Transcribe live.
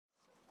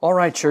All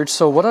right, church.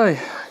 So what I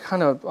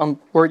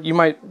where you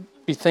might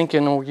be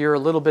thinking, oh, you're a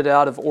little bit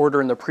out of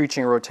order in the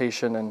preaching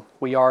rotation, and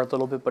we are a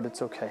little bit, but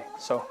it's okay.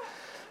 So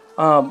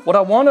what I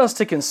want us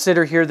to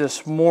consider here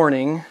this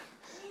morning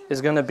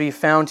is going to be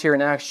found here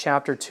in Acts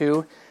chapter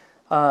 2.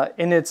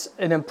 And it's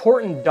an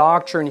important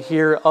doctrine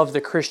here of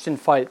the Christian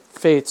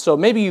faith. So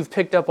maybe you've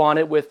picked up on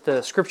it with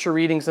the scripture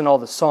readings and all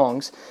the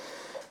songs.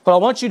 But I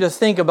want you to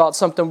think about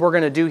something we're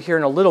going to do here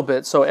in a little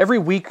bit. So every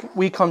week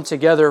we come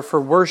together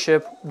for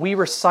worship, we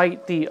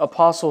recite the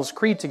Apostles'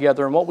 Creed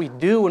together. And what we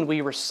do when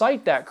we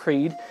recite that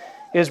creed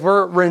is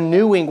we're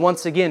renewing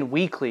once again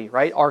weekly,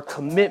 right, our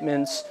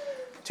commitments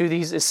to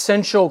these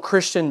essential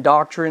Christian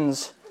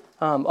doctrines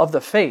of the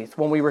faith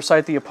when we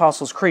recite the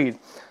Apostles' Creed.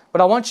 But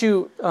I want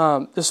you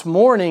this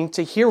morning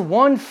to hear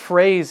one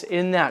phrase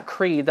in that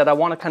creed that I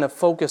want to kind of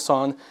focus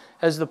on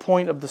as the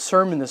point of the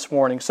sermon this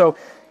morning. So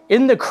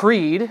in the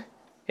creed,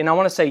 and I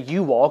want to say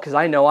you all, because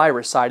I know I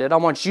recited. I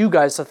want you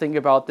guys to think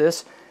about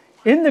this.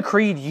 In the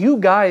creed, you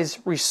guys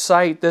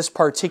recite this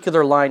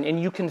particular line,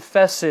 and you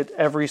confess it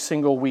every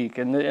single week.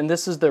 And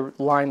this is the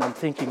line I'm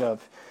thinking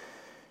of.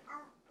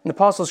 In the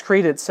Apostles'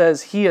 Creed, it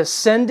says, "He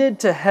ascended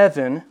to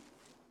heaven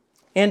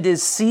and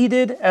is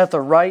seated at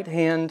the right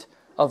hand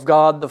of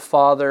God the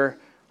Father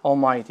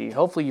Almighty."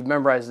 Hopefully you've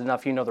memorized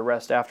enough, you know the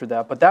rest after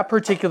that. But that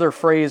particular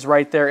phrase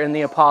right there in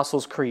the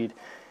Apostles' Creed,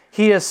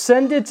 "He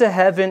ascended to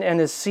heaven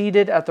and is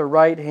seated at the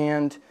right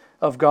hand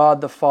of God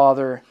the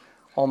Father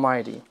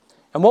Almighty."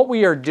 And what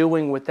we are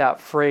doing with that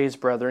phrase,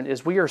 brethren,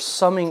 is we are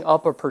summing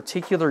up a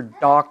particular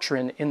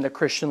doctrine in the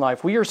Christian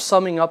life. We are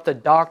summing up the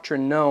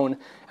doctrine known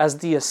as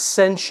the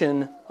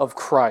ascension of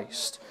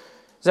Christ.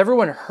 Has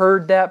everyone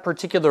heard that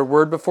particular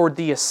word before,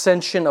 the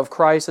ascension of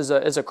Christ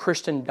as a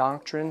Christian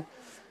doctrine?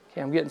 Okay,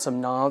 I'm getting some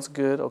nods.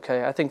 Good.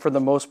 Okay, I think for the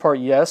most part,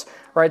 yes.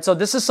 All right, so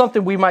this is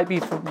something we might be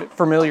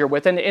familiar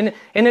with, and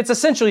it's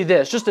essentially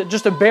this.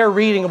 Just a bare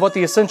reading of what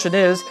the ascension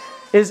is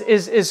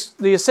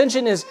the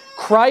ascension is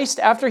Christ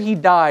after He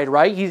died.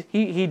 Right?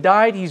 He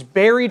died. He's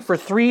buried for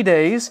 3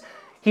 days.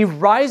 He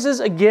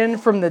rises again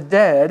from the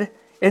dead,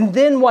 and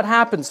then what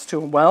happens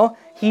to Him? Well,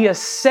 He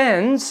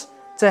ascends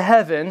to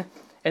heaven.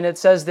 And it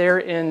says there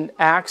in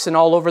Acts and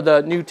all over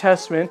the New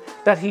Testament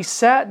that He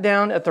sat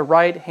down at the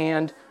right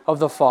hand of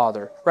the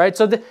Father. Right?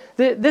 So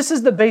this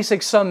is the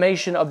basic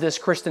summation of this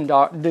Christian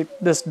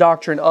this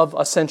doctrine of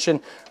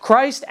ascension.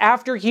 Christ,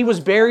 after He was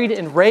buried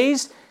and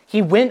raised,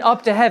 He went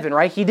up to heaven.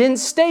 Right? He didn't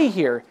stay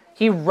here.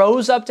 He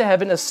rose up to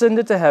heaven,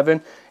 ascended to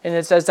heaven, and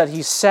it says that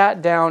He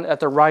sat down at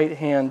the right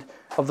hand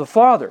of the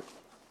Father.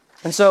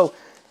 And so,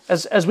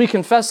 as we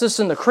confess this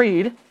in the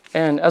Creed,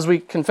 and as we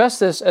confess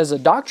this as a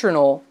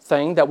doctrinal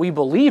thing that we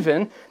believe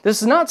in,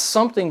 this is not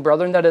something,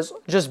 brethren, that is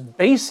just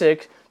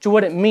basic to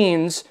what it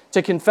means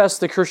to confess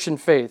the Christian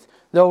faith,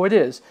 though it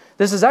is.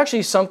 This is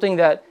actually something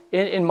that,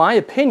 in my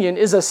opinion,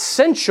 is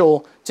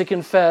essential to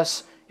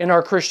confess in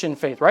our Christian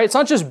faith, right? It's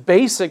not just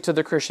basic to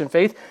the Christian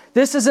faith.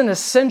 This is an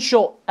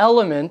essential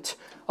element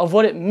of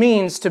what it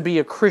means to be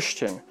a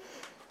Christian.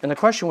 And the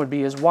question would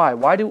be is why?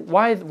 Why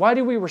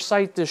do we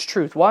recite this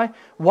truth?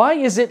 Why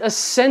is it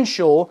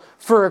essential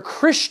for a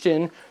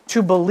Christian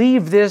to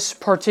believe this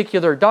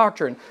particular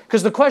doctrine?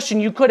 Because the question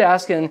you could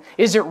ask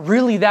is it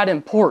really that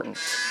important?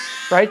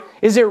 Right?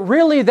 Is it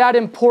really that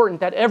important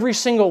that every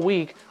single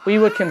week we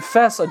would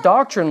confess a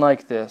doctrine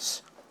like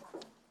this?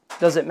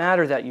 Does it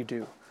matter that you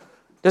do?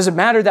 Does it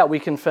matter that we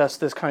confess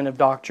this kind of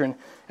doctrine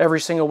every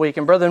single week?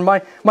 And brethren,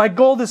 my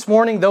goal this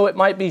morning, though it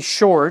might be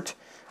short,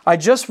 I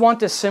just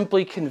want to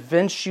simply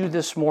convince you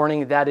this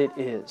morning that it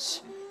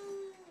is.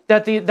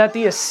 That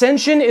the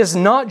ascension is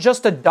not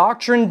just a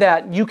doctrine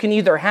that you can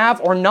either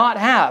have or not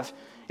have.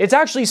 It's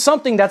actually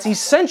something that's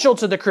essential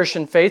to the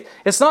Christian faith.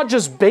 It's not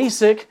just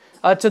basic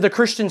to the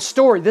Christian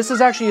story. This is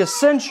actually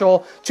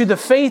essential to the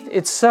faith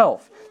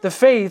itself. The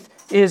faith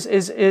is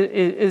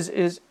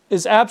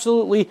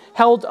absolutely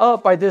held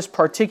up by this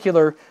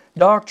particular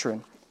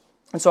doctrine.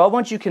 And so I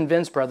want you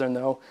convinced, brethren,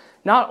 though,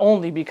 not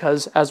only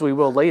because, as we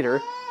will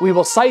later, we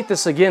will cite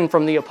this again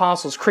from the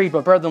Apostles' Creed,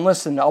 but brethren,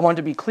 listen, I want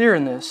to be clear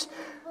in this.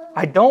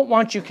 I don't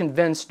want you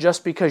convinced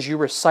just because you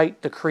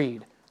recite the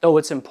Creed, though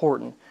it's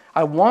important.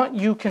 I want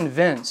you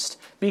convinced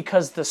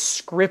because the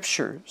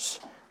Scriptures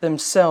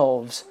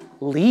themselves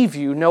leave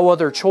you no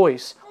other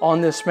choice on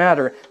this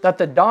matter, that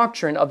the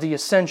doctrine of the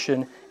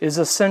ascension is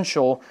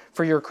essential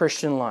for your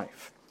Christian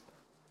life.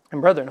 And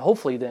brethren,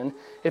 hopefully then,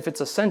 if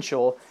it's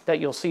essential, that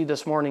you'll see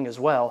this morning as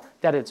well,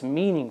 that it's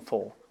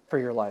meaningful for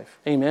your life.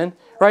 Amen?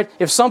 Right?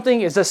 If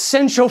something is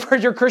essential for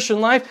your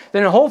Christian life,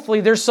 then hopefully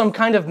there's some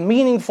kind of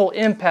meaningful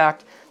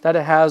impact that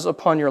it has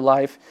upon your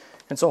life.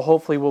 And so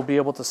hopefully we'll be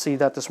able to see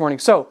that this morning.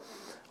 So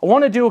I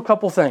want to do a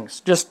couple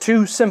things, just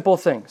two simple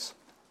things.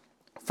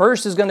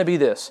 First is going to be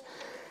this.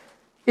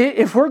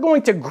 If we're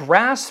going to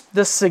grasp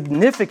the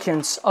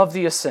significance of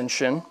the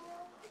ascension,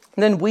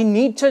 then we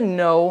need to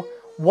know,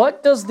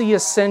 what does the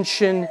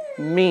ascension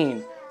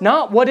mean?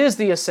 Not what is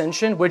the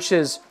ascension, which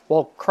is,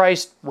 well,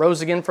 Christ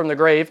rose again from the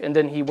grave and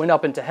then He went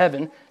up into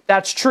heaven.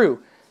 That's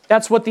true.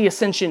 That's what the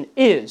ascension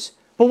is.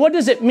 But what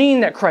does it mean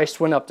that Christ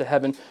went up to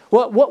heaven?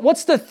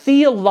 What's the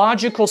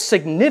theological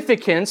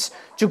significance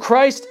to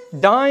Christ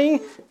dying,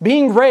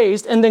 being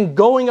raised, and then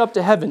going up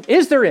to heaven?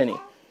 Is there any?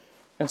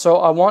 And so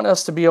I want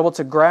us to be able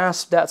to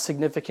grasp that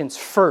significance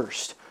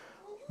first.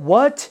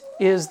 What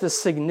is the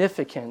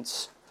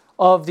significance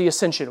of the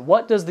ascension?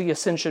 What does the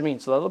ascension mean?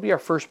 So that'll be our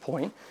first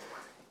point.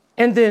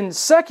 And then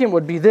second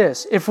would be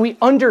this. If we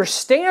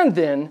understand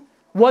then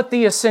what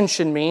the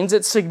ascension means,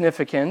 its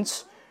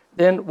significance,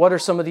 then what are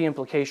some of the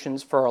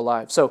implications for our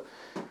lives? So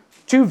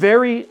two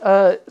very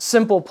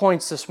simple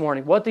points this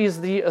morning. What does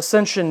the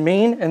ascension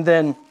mean? And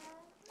then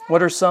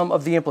what are some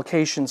of the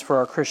implications for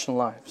our Christian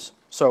lives?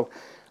 So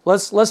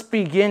let's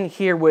begin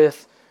here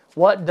with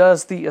what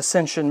does the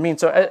ascension mean?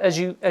 So as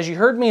you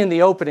heard me in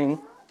the opening,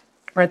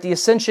 right, the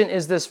ascension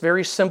is this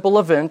very simple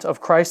event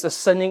of Christ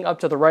ascending up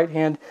to the right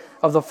hand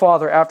of the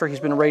Father after he's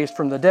been raised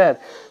from the dead.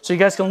 So you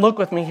guys can look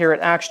with me here at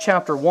Acts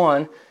chapter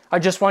 1. I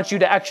just want you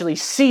to actually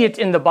see it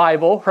in the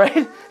Bible,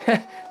 right?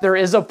 There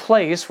is a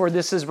place where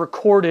this is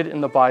recorded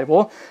in the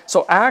Bible.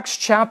 So Acts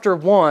chapter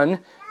 1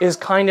 is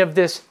kind of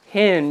this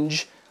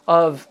hinge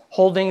of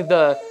holding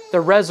the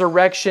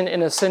resurrection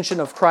and ascension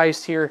of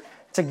Christ here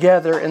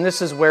together. And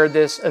this is where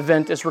this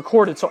event is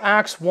recorded. So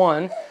Acts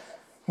 1, I'm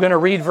going to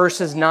read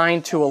verses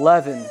 9 to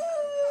 11.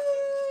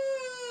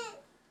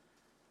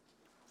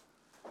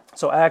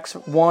 So Acts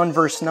 1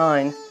 verse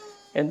 9.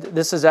 And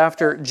this is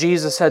after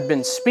Jesus had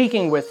been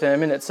speaking with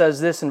them, and it says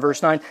this in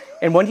verse 9,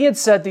 "And when he had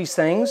said these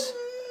things,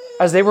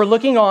 as they were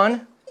looking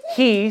on,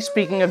 he,"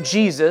 speaking of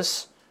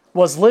Jesus,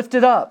 "was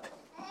lifted up,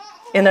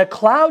 and a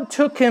cloud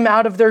took him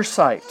out of their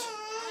sight.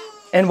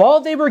 And while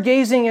they were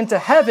gazing into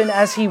heaven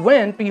as he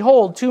went,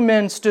 behold, two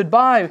men stood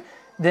by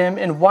them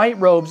in white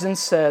robes and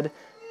said,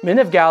 'Men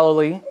of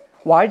Galilee,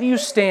 why do you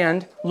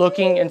stand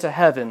looking into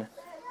heaven?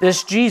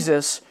 This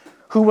Jesus,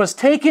 who was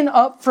taken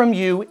up from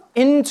you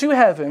into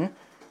heaven,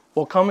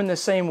 will come in the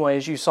same way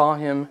as you saw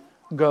him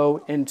go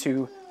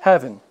into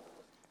heaven.'"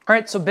 All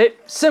right, so a bit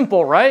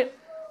simple, right?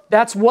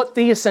 That's what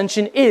the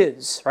ascension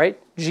is, right?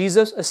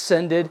 Jesus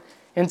ascended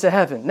into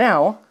heaven.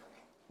 Now,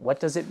 what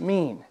does it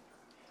mean?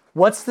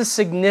 What's the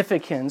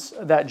significance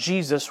that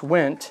Jesus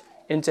went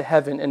into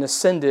heaven and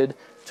ascended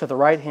to the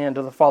right hand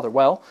of the Father?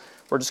 Well,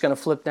 we're just going to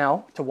flip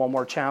now to one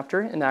more chapter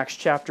in Acts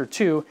chapter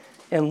 2,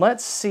 and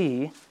let's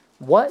see,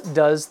 what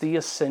does the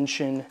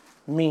ascension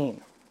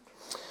mean?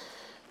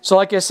 So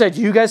like I said,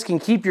 you guys can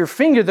keep your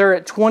finger there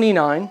at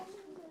 29.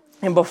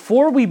 And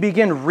before we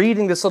begin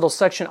reading this little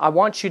section, I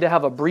want you to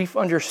have a brief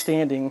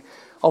understanding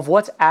of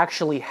what's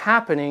actually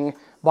happening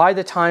by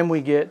the time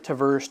we get to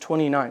verse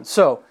 29.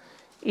 So,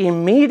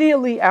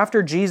 immediately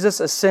after Jesus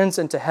ascends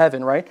into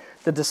heaven, right,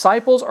 the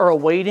disciples are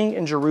awaiting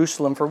in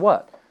Jerusalem for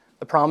what?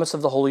 The promise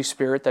of the Holy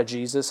Spirit that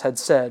Jesus had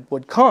said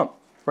would come,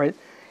 right?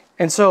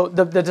 And so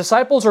the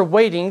disciples are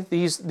waiting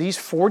these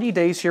 40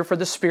 days here for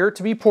the Spirit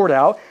to be poured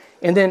out.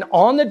 And then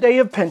on the day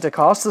of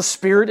Pentecost, the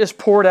Spirit is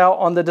poured out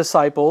on the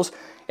disciples.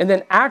 And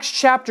then Acts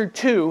chapter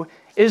 2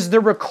 is the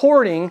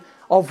recording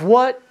of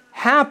what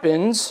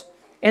happens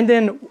and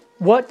then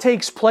what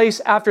takes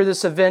place after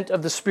this event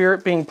of the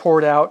Spirit being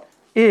poured out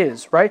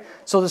is, right?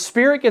 So the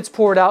Spirit gets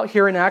poured out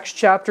here in Acts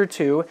chapter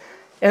 2.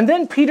 And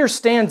then Peter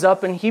stands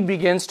up and he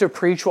begins to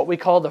preach what we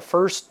call the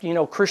first,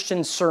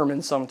 Christian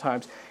sermon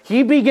sometimes.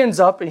 He begins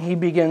up and he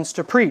begins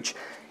to preach.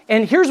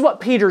 And here's what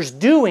Peter's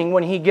doing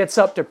when he gets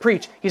up to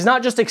preach. He's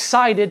not just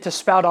excited to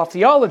spout off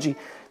theology.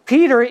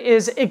 Peter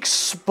is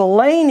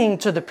explaining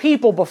to the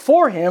people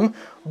before him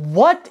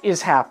what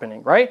is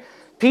happening, right?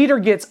 Peter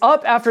gets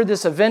up after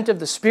this event of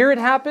the Spirit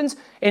happens,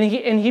 and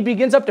he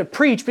begins up to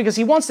preach because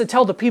he wants to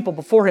tell the people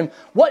before him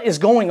what is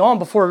going on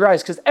before their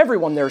eyes, because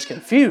everyone there is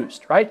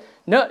confused, right?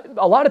 No,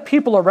 a lot of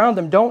people around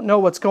them don't know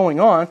what's going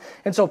on,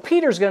 and so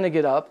Peter's going to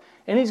get up,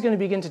 and he's going to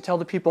begin to tell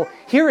the people,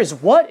 here is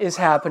what is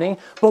happening,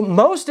 but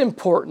most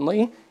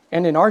importantly,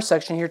 and in our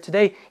section here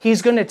today,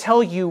 he's going to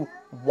tell you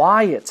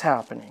why it's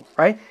happening,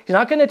 right? He's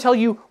not going to tell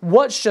you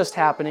what's just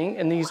happening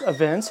in these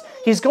events.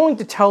 He's going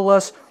to tell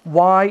us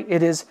why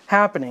it is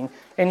happening.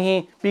 And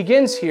he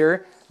begins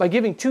here by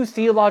giving two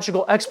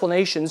theological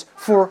explanations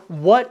for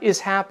what is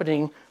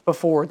happening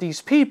before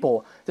these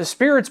people. The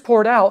Spirit's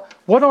poured out.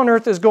 What on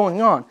earth is going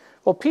on?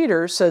 Well,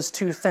 Peter says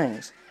two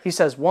things. He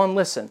says, one,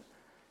 listen,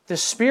 the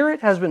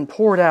Spirit has been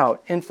poured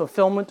out in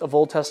fulfillment of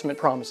Old Testament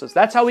promises.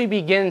 That's how he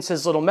begins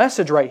his little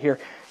message right here.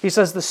 He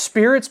says the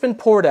Spirit's been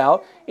poured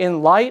out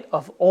in light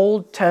of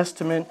Old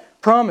Testament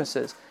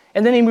promises.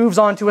 And then he moves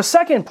on to a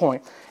second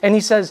point. And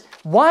he says,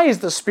 why is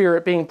the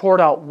Spirit being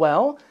poured out?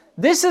 Well,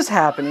 this is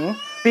happening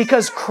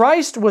because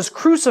Christ was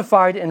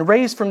crucified and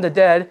raised from the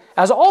dead,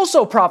 as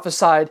also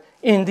prophesied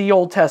in the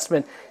Old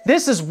Testament.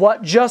 This is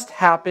what just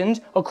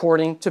happened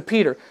according to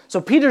Peter. So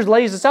Peter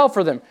lays this out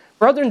for them.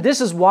 Brethren, this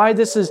is why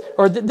this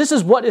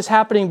is what is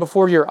happening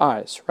before your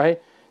eyes,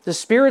 right? The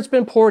Spirit's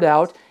been poured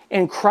out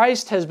and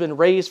Christ has been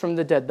raised from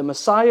the dead. The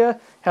Messiah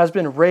has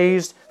been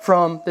raised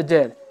from the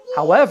dead.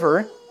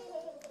 However,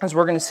 as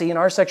we're going to see in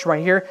our section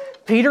right here,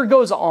 Peter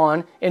goes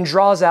on and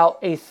draws out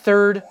a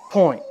third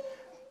point.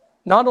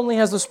 Not only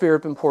has the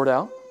Spirit been poured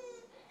out,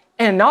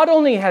 And not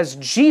only has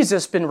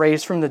Jesus been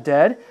raised from the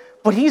dead,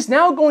 but he's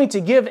now going to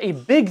give a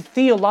big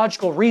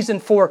theological reason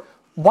for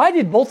why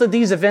did both of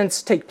these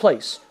events take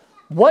place?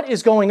 What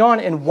is going on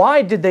and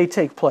why did they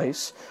take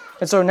place?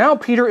 And so now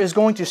Peter is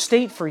going to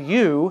state for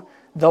you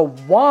the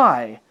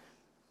why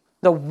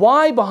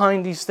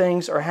behind these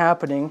things are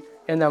happening,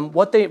 and then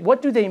what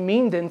do they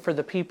mean then for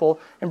the people?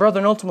 And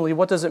brethren, ultimately,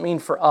 what does it mean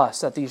for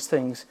us that these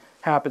things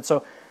happen?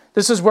 So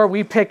this is where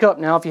we pick up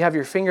now. If you have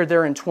your finger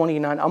there in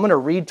 29, I'm going to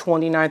read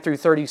 29 through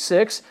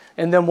 36,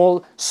 and then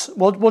we'll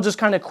just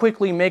kind of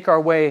quickly make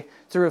our way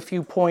through a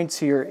few points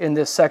here in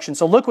this section.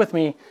 So look with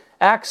me,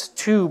 Acts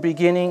 2,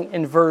 beginning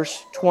in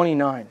verse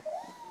 29.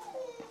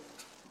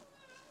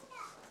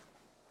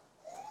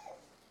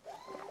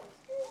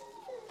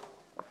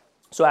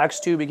 So Acts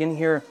 2, beginning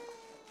here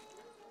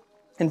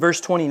in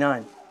verse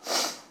 29.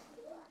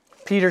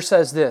 Peter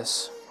says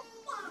this,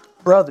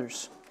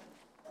 "Brothers,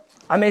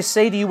 I may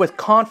say to you with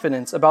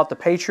confidence about the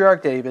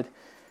patriarch David,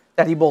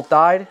 that he both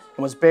died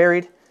and was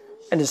buried,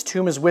 and his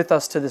tomb is with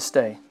us to this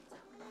day.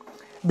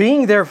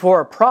 Being therefore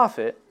a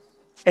prophet,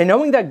 and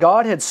knowing that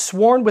God had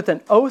sworn with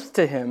an oath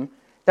to him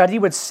that he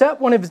would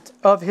set one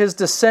of his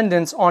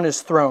descendants on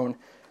his throne,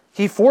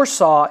 he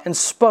foresaw and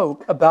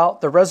spoke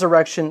about the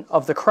resurrection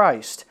of the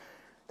Christ,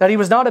 that he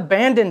was not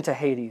abandoned to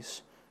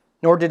Hades,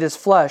 nor did his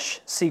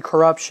flesh see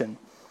corruption.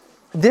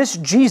 This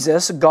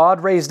Jesus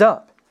God raised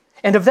up,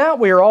 and of that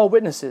we are all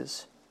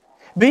witnesses.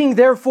 Being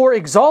therefore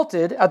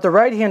exalted at the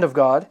right hand of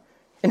God,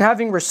 and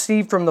having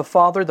received from the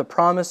Father the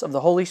promise of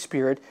the Holy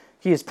Spirit,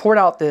 he has poured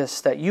out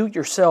this that you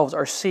yourselves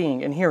are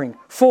seeing and hearing.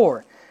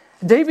 For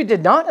David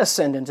did not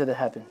ascend into the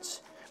heavens,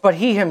 but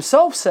he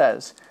himself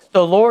says,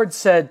 the Lord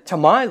said to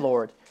my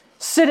Lord,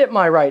 sit at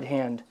my right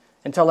hand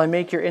until I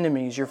make your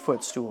enemies your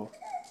footstool.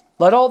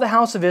 Let all the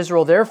house of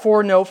Israel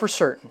therefore know for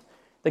certain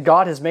that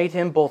God has made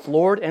him both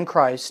Lord and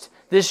Christ,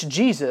 this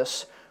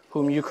Jesus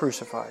whom you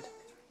crucified."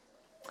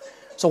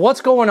 So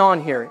what's going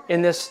on here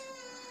in this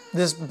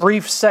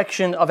brief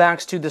section of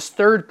Acts 2, this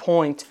third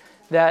point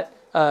that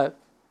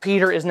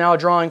Peter is now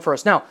drawing for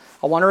us? Now,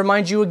 I want to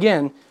remind you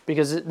again,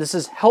 because this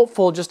is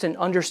helpful just in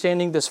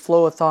understanding this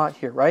flow of thought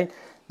here, right?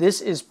 This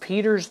is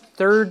Peter's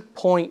third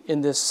point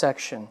in this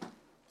section,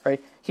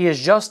 right? He has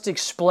just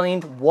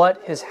explained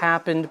what has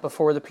happened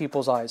before the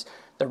people's eyes.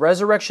 The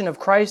resurrection of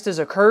Christ has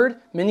occurred.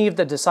 Many of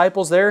the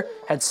disciples there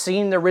had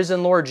seen the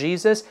risen Lord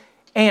Jesus,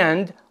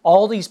 and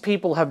all these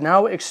people have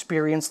now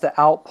experienced the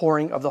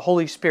outpouring of the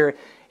Holy Spirit.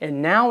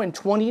 And now in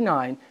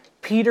 29,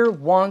 Peter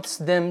wants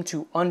them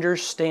to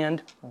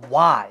understand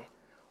why.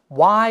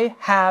 Why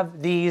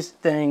have these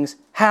things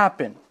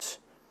happened?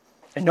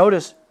 And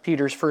notice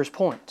Peter's first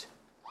point.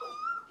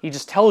 He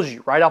just tells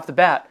you right off the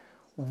bat,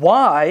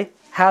 why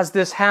has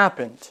this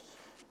happened?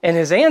 And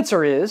his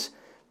answer is,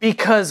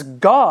 because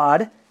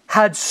God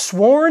had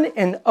sworn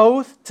an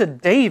oath to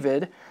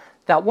David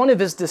that one of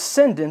his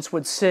descendants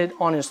would sit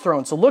on his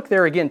throne. So look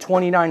there again,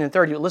 29 and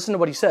 30. Listen to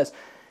what he says.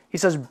 He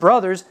says,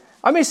 "Brothers,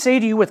 I may say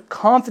to you with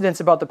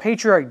confidence about the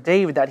patriarch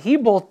David that he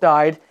both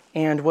died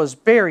and was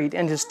buried,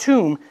 and his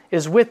tomb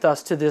is with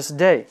us to this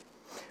day.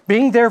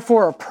 Being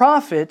therefore a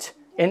prophet,"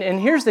 and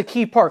here's the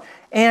key part,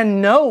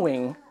 "and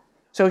knowing,"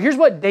 so here's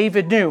what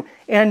David knew,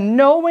 "and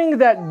knowing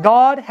that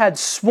God had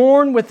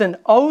sworn with an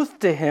oath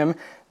to him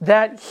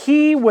that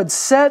he would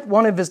set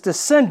one of his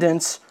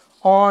descendants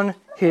on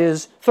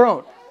his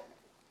throne."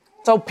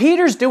 So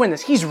Peter's doing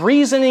this. He's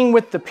reasoning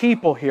with the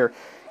people here.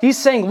 He's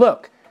saying,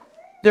 look,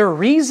 the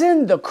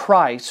reason the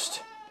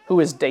Christ, who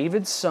is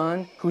David's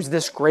son, who's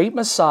this great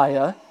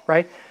Messiah,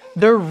 right?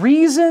 The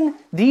reason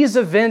these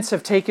events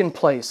have taken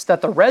place,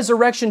 that the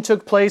resurrection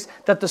took place,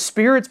 that the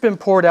Spirit's been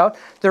poured out,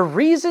 the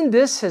reason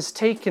this has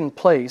taken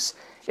place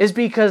is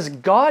because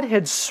God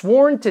had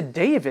sworn to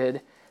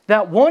David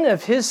that one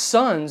of his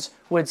sons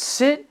would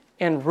sit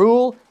and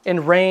rule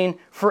and reign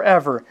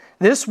forever.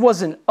 This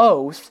was an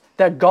oath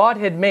that God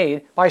had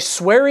made by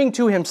swearing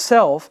to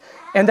himself,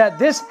 and that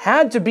this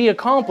had to be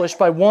accomplished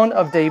by one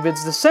of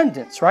David's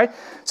descendants, right?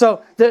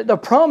 So the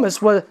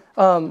promise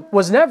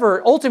was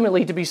never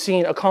ultimately to be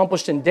seen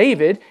accomplished in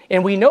David,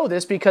 and we know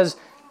this because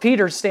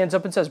Peter stands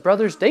up and says,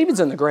 "Brothers,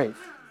 David's in the grave."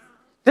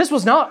 This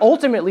was not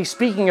ultimately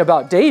speaking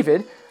about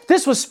David.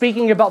 This was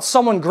speaking about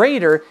someone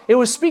greater. It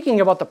was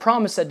speaking about the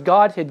promise that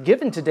God had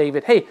given to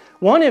David. Hey,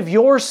 one of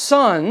your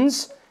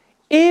sons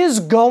is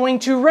going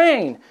to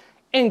reign.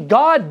 And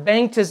God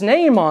banked his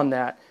name on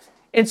that.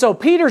 And so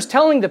Peter's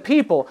telling the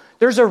people,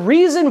 there's a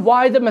reason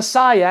why the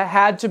Messiah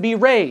had to be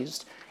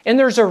raised. And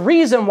there's a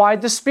reason why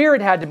the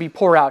Spirit had to be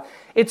poured out.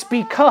 It's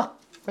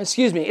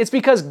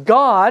because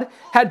God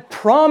had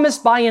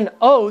promised by an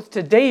oath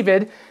to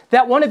David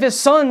that one of his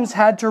sons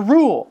had to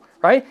rule,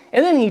 right?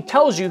 And then he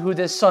tells you who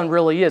this son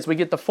really is. We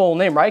get the full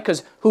name, right?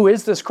 Because who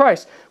is this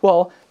Christ?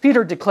 Well,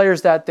 Peter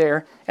declares that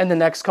there in the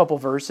next couple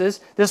verses.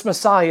 This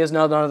Messiah is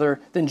none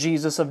other than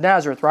Jesus of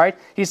Nazareth, right?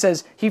 He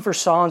says, he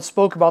foresaw and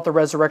spoke about the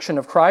resurrection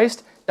of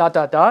Christ, ...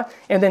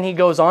 And then he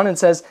goes on and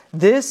says,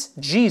 this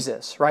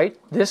Jesus, right?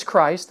 This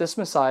Christ, this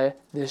Messiah,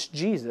 this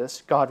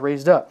Jesus, God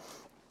raised up.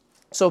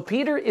 So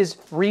Peter is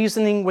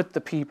reasoning with the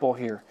people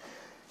here.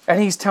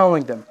 And he's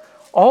telling them,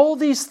 all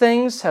these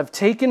things have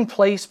taken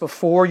place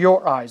before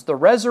your eyes. The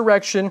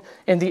resurrection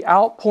and the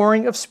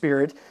outpouring of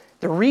Spirit.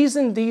 The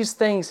reason these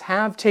things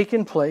have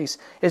taken place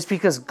is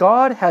because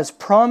God has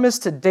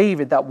promised to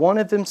David that one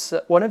of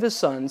his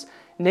sons,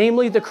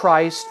 namely the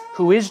Christ,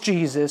 who is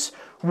Jesus,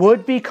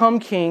 would become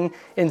king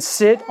and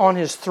sit on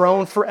his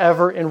throne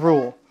forever and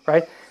rule.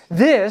 Right?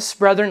 This,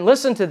 brethren,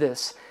 listen to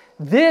this.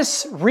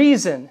 This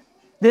reason,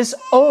 this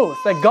oath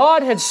that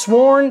God had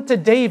sworn to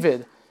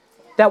David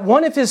that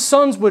one of his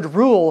sons would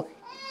rule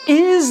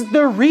is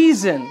the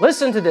reason.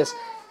 Listen to this.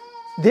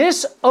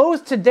 This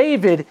oath to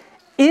David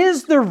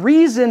is the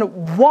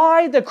reason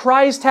why the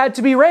Christ had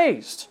to be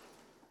raised.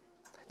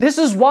 This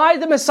is why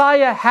the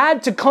Messiah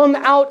had to come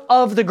out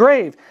of the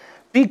grave.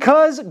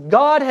 Because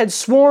God had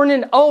sworn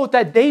an oath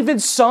that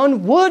David's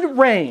son would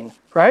reign,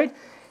 right?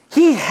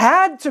 He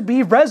had to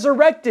be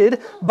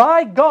resurrected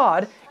by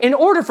God in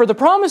order for the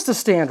promise to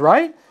stand,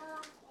 right?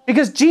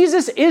 Because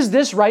Jesus is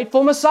this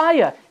rightful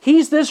Messiah.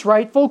 He's this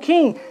rightful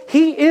king.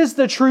 He is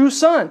the true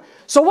son.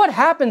 So what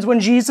happens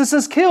when Jesus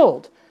is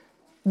killed?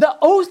 The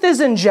oath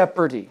is in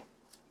jeopardy,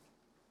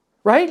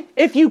 right?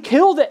 If you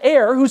kill the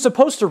heir who's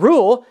supposed to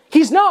rule,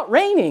 he's not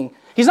reigning.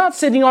 He's not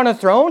sitting on a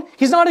throne.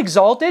 He's not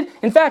exalted.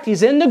 In fact,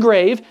 he's in the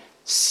grave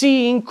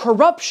seeing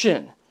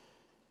corruption.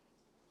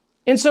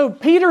 And so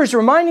Peter is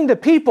reminding the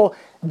people,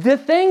 the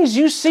things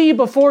you see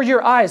before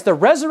your eyes, the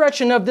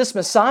resurrection of this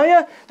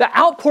Messiah, the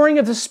outpouring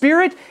of the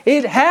Spirit,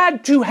 it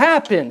had to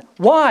happen.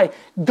 Why?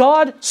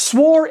 God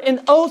swore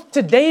an oath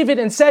to David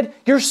and said,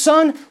 your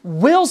son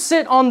will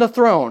sit on the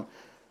throne.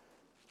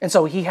 And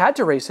so he had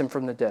to raise him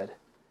from the dead.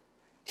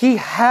 He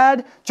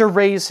had to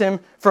raise him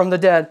from the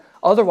dead.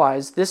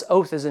 Otherwise, this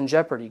oath is in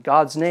jeopardy.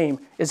 God's name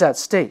is at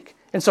stake.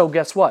 And so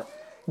guess what?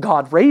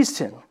 God raised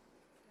him.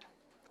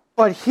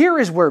 But here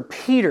is where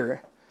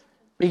Peter,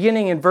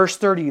 beginning in verse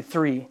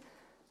 33,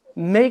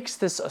 makes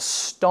this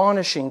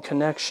astonishing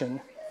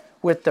connection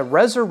with the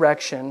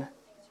resurrection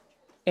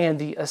and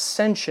the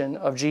ascension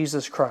of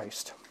Jesus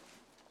Christ.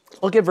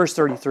 Look at verse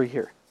 33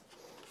 here.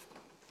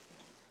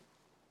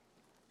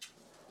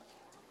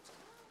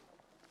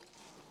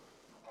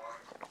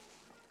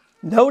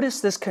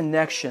 Notice this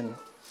connection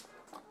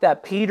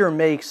that Peter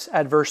makes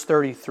at verse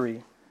 33.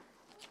 I'm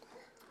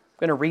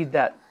going to read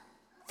that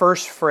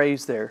first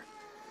phrase there.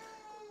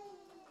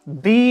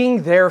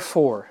 Being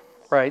therefore,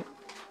 right?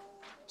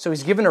 So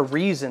he's given a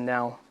reason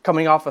now,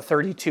 coming off of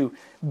 32.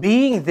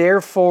 Being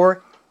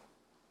therefore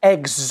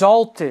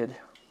exalted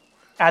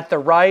at the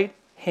right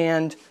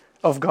hand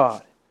of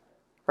God,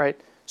 right?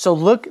 So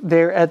look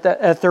there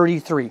at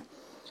 33.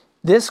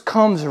 This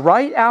comes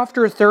right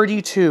after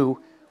 32,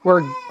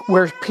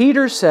 where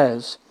Peter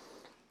says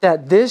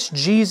that this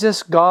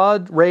Jesus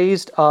God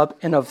raised up,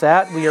 and of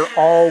that we are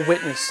all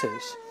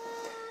witnesses.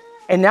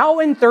 And now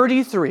in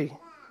 33,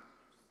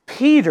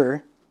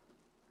 Peter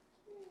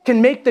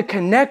can make the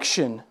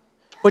connection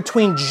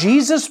between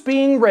Jesus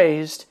being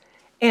raised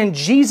and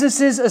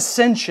Jesus'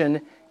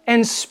 ascension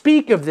and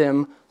speak of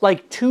them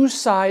like two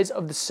sides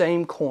of the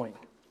same coin.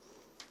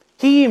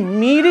 He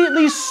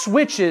immediately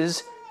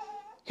switches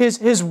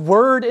his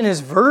word and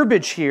his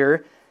verbiage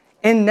here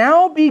and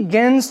now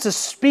begins to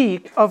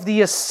speak of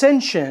the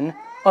ascension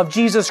of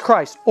Jesus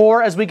Christ,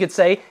 or as we could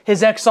say,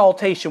 his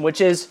exaltation,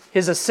 which is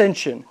his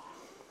ascension.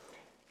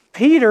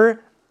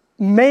 Peter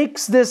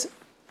makes this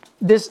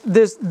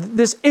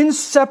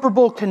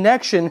inseparable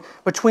connection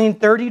between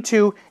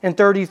 32 and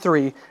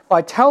 33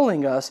 by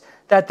telling us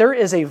that there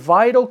is a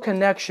vital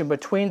connection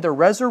between the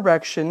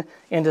resurrection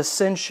and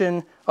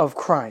ascension of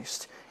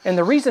Christ. And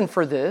the reason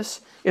for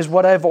this is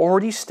what I've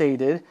already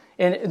stated.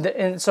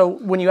 And so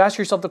when you ask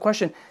yourself the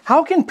question,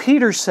 how can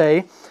Peter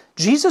say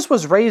Jesus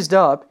was raised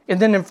up, and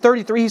then in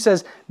 33 he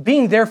says,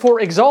 being therefore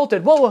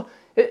exalted? Well,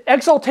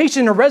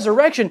 exaltation and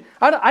resurrection,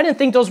 I didn't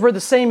think those were the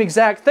same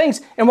exact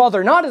things. And while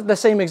they're not the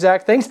same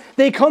exact things,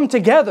 they come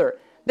together.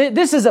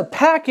 This is a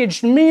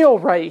packaged meal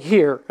right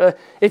here.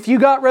 If you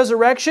got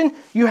resurrection,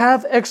 you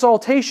have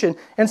exaltation.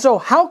 And so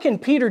how can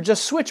Peter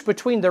just switch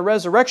between the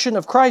resurrection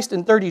of Christ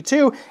in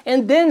 32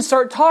 and then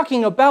start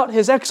talking about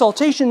his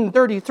exaltation in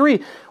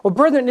 33? Well,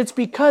 brethren, it's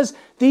because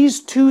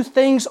these two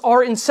things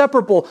are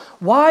inseparable.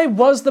 Why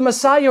was the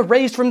Messiah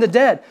raised from the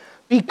dead?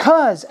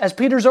 Because, as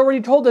Peter's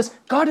already told us,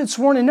 God had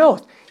sworn an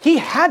oath. He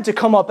had to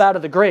come up out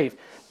of the grave.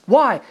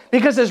 Why?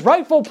 Because his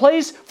rightful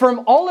place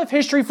from all of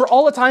history for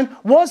all of time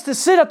was to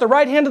sit at the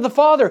right hand of the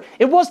Father.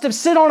 It was to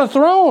sit on a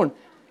throne.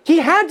 He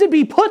had to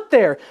be put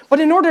there. But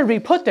in order to be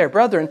put there,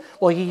 brethren,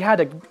 well, he had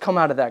to come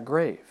out of that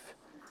grave.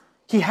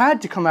 He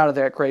had to come out of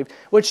that grave,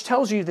 which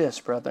tells you this,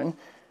 brethren,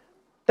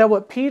 that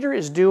what Peter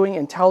is doing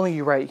and telling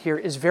you right here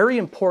is very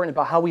important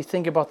about how we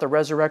think about the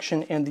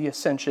resurrection and the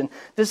ascension.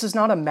 This is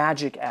not a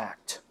magic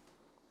act.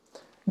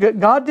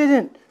 God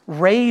didn't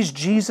raise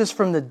Jesus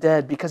from the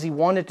dead because he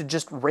wanted to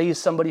just raise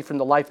somebody from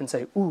the life and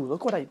say, ooh,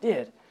 look what I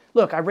did.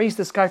 Look, I raised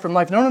this guy from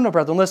life. No,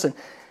 brethren, listen.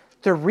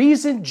 The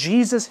reason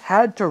Jesus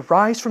had to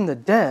rise from the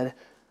dead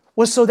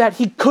was so that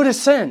he could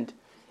ascend.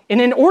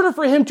 And in order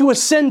for him to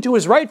ascend to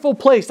his rightful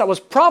place that was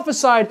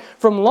prophesied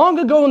from long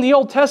ago in the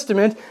Old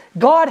Testament,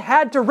 God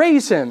had to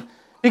raise him.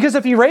 Because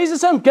if he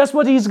raises him, guess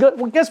what he's going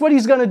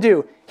to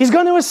do? He's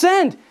going to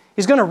ascend.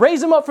 He's going to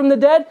raise him up from the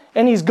dead,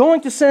 and he's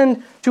going to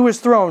ascend to his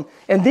throne.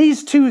 And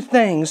these two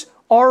things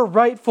are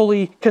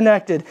rightfully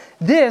connected.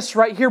 This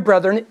right here,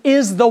 brethren,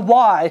 is the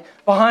why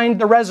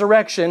behind the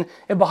resurrection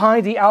and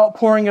behind the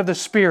outpouring of the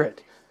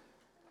Spirit.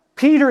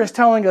 Peter is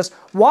telling us,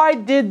 why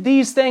did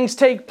these things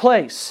take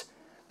place?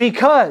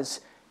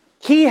 Because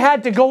he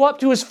had to go up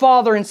to his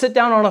Father and sit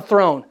down on a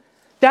throne.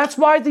 That's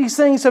why these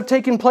things have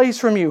taken place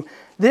from you.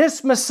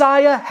 This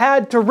Messiah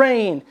had to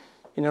reign.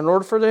 And in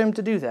order for him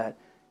to do that,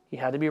 he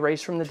had to be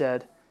raised from the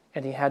dead,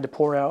 and he had to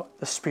pour out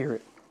the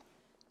Spirit.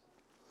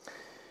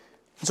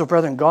 And so,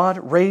 brethren,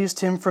 God raised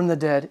him from the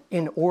dead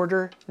in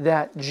order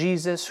that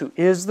Jesus, who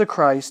is the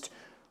Christ,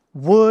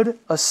 would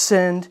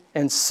ascend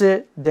and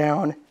sit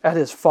down at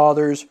his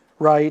Father's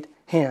right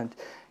hand.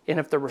 And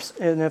if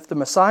the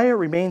Messiah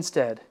remains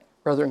dead,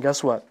 brethren,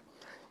 guess what?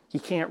 He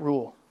can't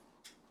rule.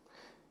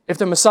 If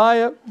the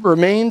Messiah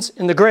remains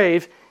in the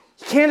grave,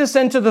 he can't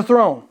ascend to the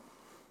throne.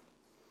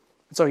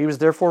 And so he was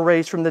therefore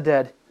raised from the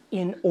dead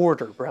in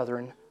order,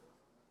 brethren,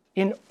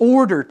 in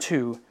order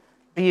to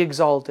be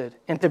exalted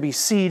and to be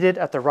seated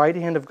at the right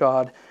hand of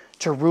God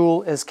to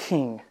rule as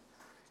king.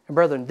 And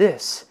brethren,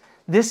 this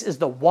is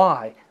the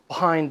why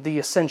behind the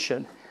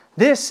ascension.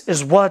 This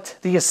is what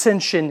the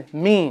ascension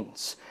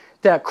means.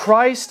 That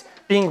Christ,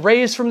 being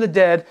raised from the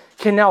dead,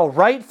 can now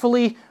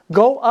rightfully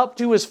go up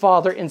to his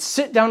Father and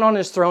sit down on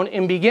his throne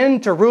and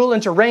begin to rule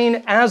and to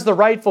reign as the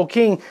rightful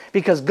king,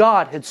 because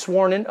God had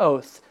sworn an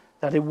oath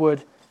that it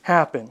would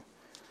happen.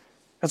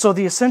 And so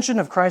the ascension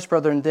of Christ,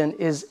 brethren, then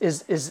is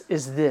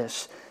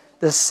this.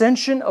 The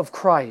ascension of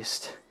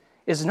Christ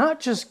is not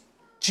just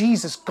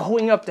Jesus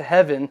going up to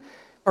heaven,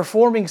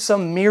 performing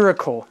some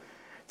miracle.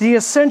 The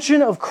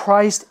ascension of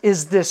Christ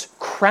is this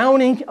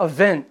crowning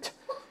event.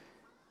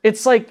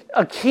 It's like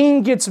a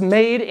king gets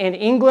made in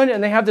England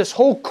and they have this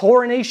whole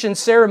coronation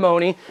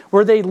ceremony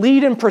where they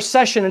lead in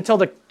procession until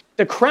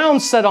the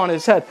crown's set on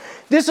his head.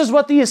 This is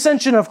what the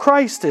ascension of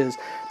Christ is.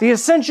 The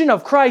ascension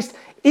of Christ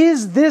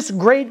is this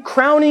great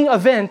crowning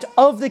event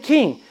of the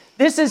king.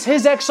 This is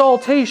his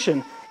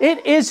exaltation.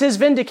 It is his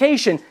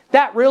vindication.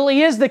 That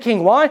really is the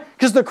king. Why?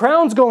 Because the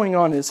crown's going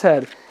on his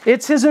head.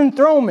 It's his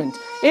enthronement.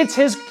 It's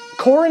his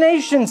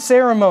coronation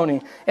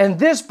ceremony. And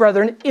this,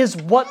 brethren, is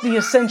what the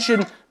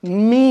ascension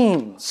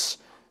means.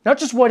 Not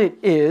just what it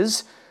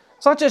is.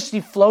 It's not just he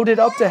floated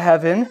up to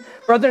heaven.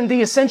 Brethren,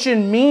 the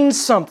ascension means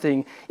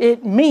something.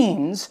 It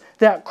means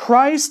that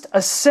Christ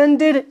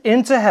ascended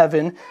into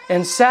heaven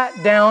and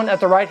sat down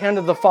at the right hand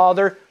of the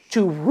Father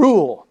to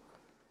rule,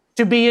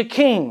 to be a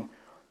king,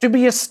 to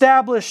be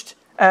established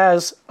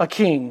as a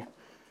king.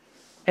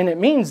 And it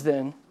means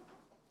then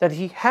that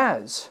he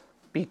has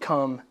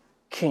become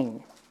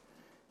king.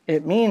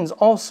 It means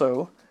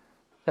also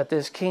that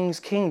this king's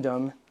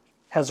kingdom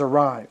has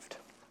arrived.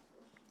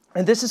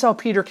 And this is how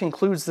Peter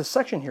concludes this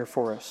section here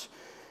for us.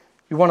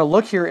 We want to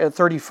look here at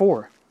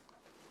 34.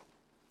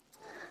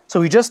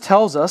 So he just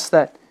tells us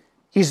that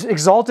he's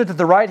exalted to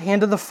the right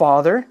hand of the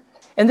Father.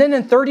 And then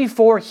in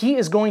 34, he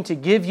is going to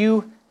give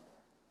you,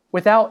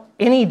 without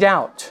any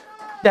doubt,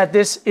 that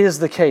this is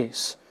the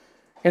case.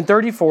 In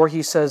 34,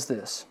 he says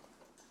this.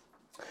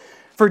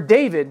 For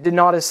David did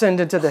not ascend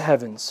into the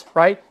heavens,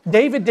 right?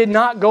 David did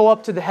not go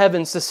up to the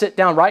heavens to sit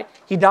down, right?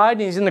 He died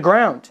and he's in the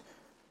ground.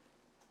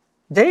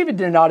 David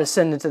did not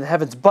ascend into the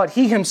heavens, but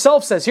he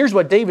himself says, here's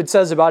what David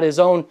says about his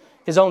own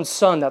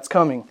son that's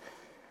coming.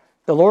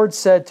 The Lord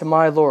said to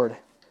my Lord,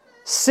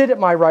 sit at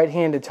my right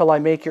hand until I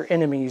make your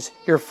enemies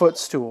your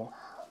footstool.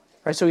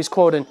 Right? So he's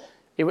quoting,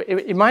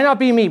 it might not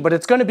be me, but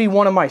it's going to be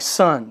one of my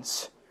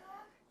sons.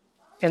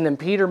 And then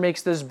Peter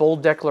makes this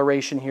bold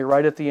declaration here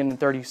right at the end of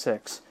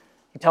 36.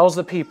 He tells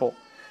the people,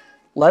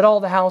 let all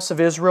the house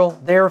of Israel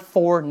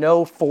therefore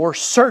know for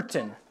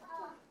certain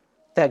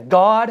that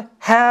God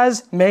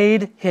has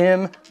made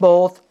him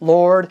both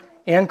Lord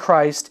and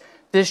Christ,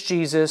 this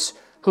Jesus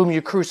whom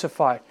you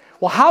crucified.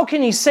 Well, how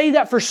can he say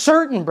that for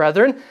certain,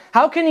 brethren?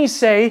 How can he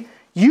say,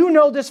 you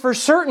know this for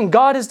certain?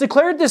 God has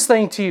declared this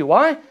thing to you.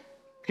 Why?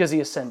 Because he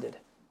ascended.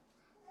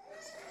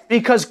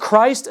 Because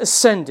Christ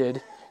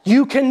ascended,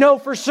 you can know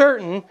for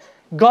certain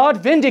God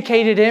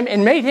vindicated him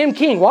and made him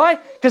king. Why?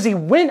 Because he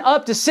went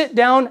up to sit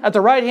down at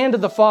the right hand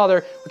of the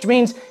Father, which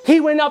means he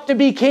went up to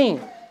be king.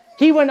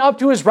 He went up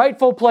to his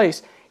rightful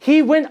place.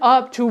 He went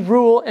up to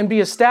rule and be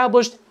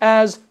established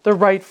as the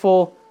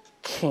rightful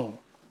king.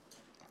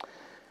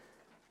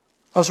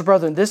 Also,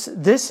 brethren, this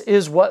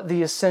is what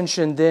the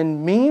ascension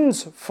then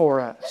means for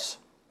us.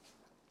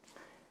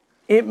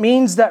 It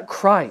means that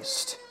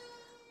Christ,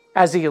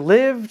 as he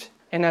lived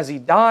and as he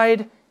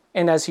died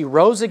and as he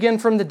rose again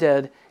from the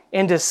dead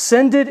and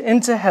ascended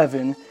into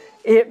heaven,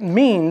 it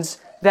means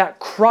that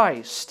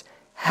Christ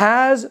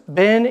has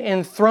been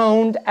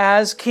enthroned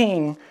as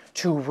king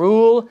to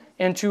rule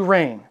and to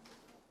reign.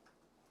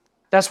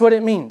 That's what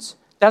it means.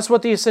 That's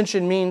what the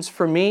ascension means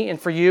for me and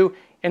for you,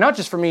 and not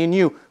just for me and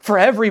you, for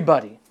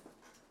everybody.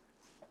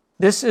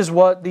 This is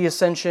what the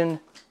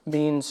ascension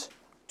means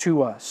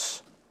to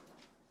us.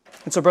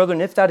 And so, brethren,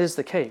 if that is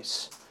the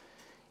case,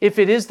 if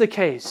it is the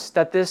case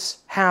that this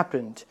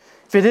happened,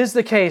 if it is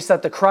the case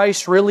that the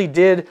Christ really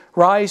did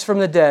rise from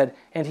the dead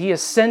and He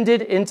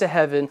ascended into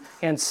heaven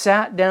and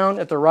sat down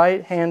at the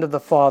right hand of the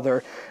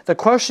Father, the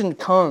question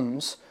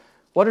comes,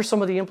 what are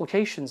some of the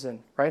implications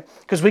then, right?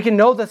 Because we can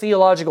know the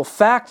theological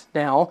fact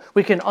now,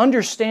 we can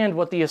understand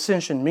what the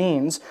ascension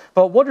means,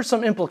 but what are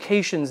some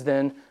implications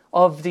then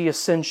of the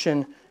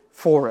ascension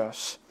for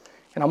us?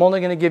 And I'm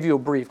only going to give you a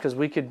brief because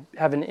we could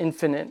have an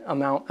infinite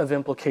amount of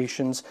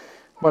implications,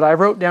 but I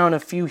wrote down a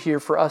few here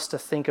for us to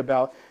think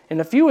about. And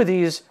a few of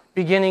these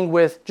beginning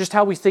with just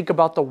how we think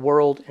about the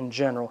world in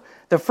general.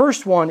 The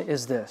first one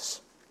is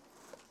this.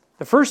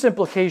 The first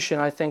implication,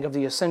 I think, of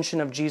the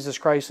ascension of Jesus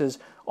Christ is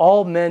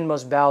all men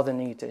must bow the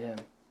knee to Him.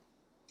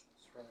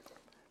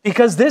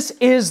 Because this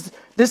is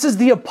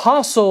the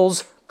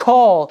apostles'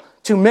 call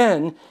to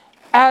men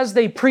as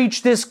they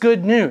preach this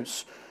good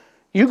news.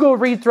 You go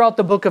read throughout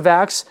the book of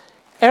Acts,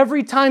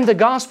 every time the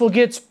gospel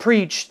gets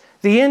preached,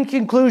 the end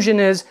conclusion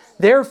is,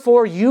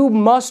 therefore you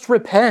must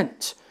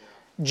repent.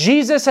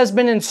 Jesus has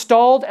been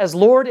installed as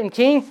Lord and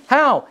King.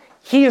 How?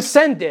 He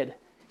ascended.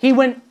 He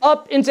went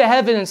up into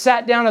heaven and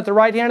sat down at the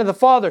right hand of the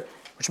Father,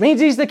 which means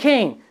He's the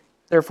King.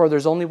 Therefore,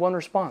 there's only one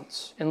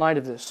response in light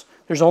of this.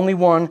 There's only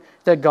one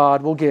that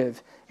God will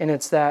give, and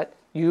it's that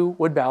you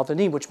would bow the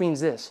knee, which means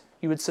this.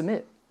 You would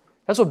submit.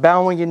 That's what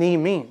bowing your knee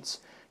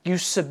means. You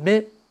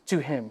submit to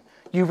Him.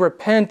 You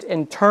repent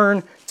and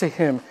turn to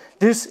Him.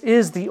 This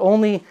is the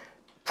only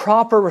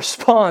proper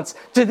response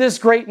to this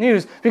great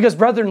news. Because,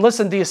 brethren,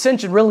 listen, the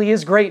ascension really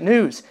is great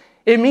news.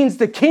 It means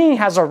the King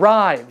has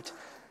arrived.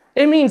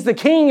 It means the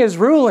King is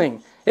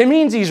ruling. It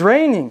means He's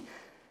reigning.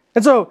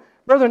 And so,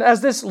 brethren,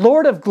 as this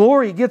Lord of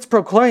glory gets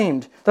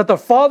proclaimed, that the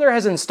Father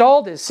has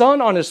installed His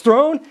Son on His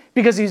throne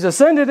because He's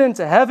ascended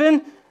into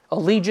heaven,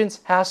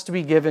 allegiance has to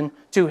be given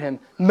to Him.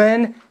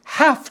 Men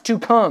have to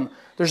come.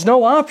 There's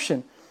no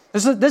option.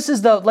 This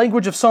is the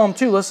language of Psalm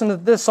 2. Listen to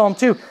this, Psalm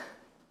 2.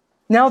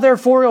 Now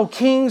therefore, O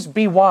kings,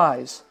 be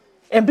wise,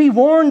 and be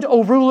warned,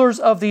 O rulers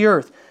of the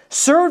earth.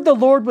 Serve the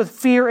Lord with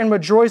fear and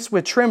rejoice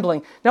with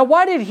trembling. Now,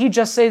 why did he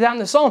just say that in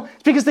the psalm?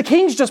 It's because the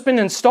king's just been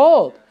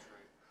installed.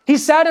 He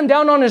sat Him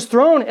down on His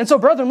throne. And so,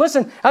 brethren,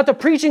 listen, at the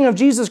preaching of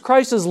Jesus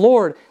Christ as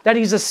Lord, that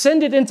He's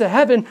ascended into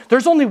heaven,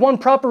 there's only one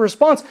proper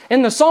response.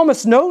 And the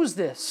psalmist knows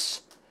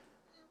this.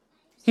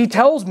 He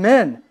tells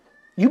men,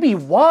 you be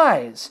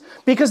wise,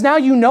 because now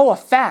you know a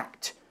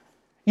fact.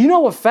 You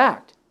know a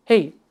fact.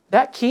 Hey,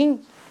 that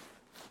king,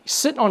 he's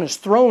sitting on his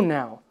throne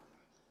now.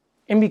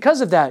 And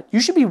because of that, you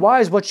should be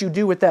wise what you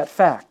do with that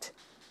fact.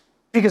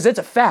 Because it's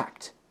a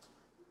fact.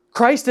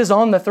 Christ is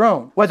on the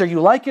throne, whether you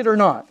like it or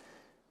not.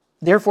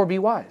 Therefore, be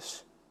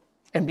wise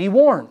and be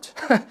warned.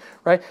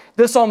 Right?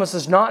 This psalmist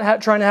is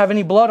not trying to have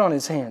any blood on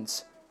his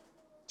hands.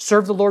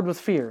 Serve the Lord with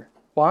fear.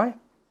 Why?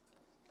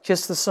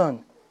 Kiss the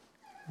Son.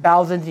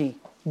 Bow the knee.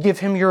 Give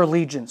Him your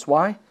allegiance.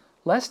 Why?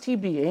 Lest He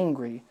be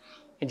angry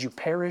and you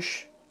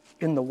perish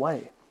in the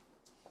way.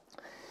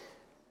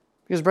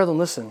 Because, brethren,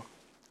 listen.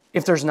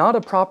 If there's not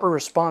a proper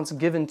response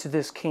given to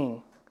this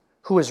King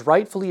who has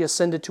rightfully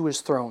ascended to His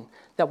throne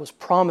that was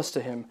promised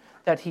to Him,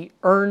 that He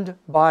earned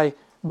by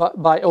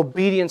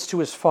obedience to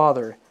His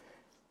Father,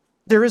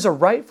 there is a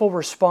rightful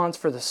response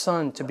for the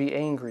Son to be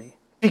angry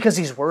because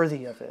He's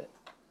worthy of it.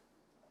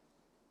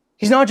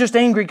 He's not just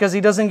angry because He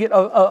doesn't get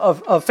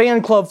a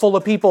fan club full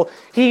of people.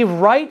 He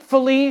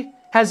rightfully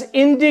has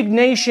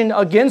indignation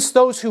against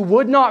those who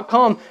would not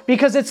come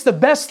because it's the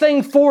best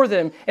thing for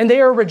them and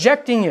they are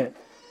rejecting it.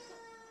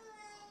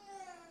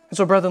 And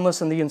so, brethren,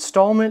 listen, the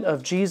installment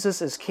of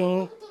Jesus as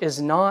King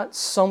is not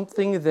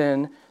something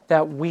then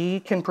that we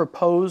can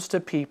propose to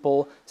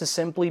people to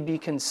simply be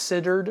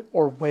considered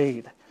or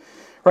weighed.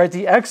 Right?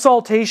 The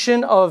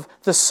exaltation of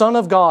the Son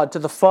of God to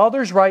the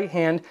Father's right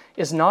hand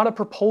is not a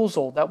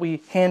proposal that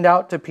we hand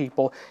out to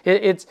people.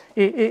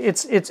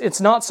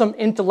 It's not some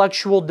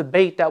intellectual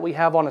debate that we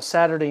have on a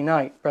Saturday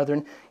night,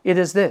 brethren. It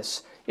is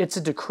this. It's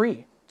a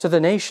decree to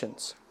the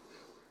nations.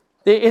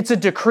 It's a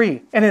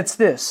decree, and it's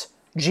this.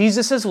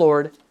 Jesus is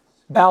Lord.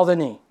 Bow the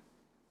knee.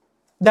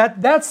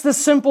 That's the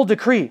simple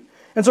decree.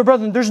 And so,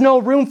 brethren, there's no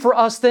room for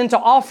us then to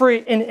offer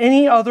it in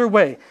any other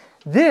way.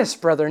 This,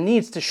 brethren,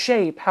 needs to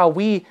shape how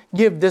we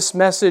give this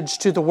message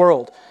to the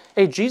world.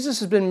 Hey, Jesus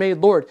has been made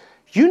Lord.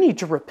 You need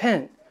to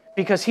repent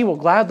because He will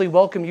gladly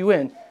welcome you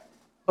in.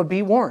 But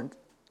be warned,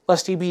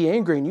 lest He be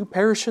angry and you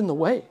perish in the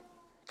way.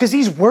 Because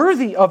He's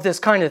worthy of this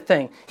kind of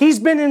thing. He's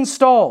been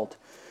installed.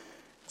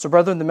 So,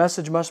 brethren, the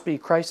message must be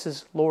Christ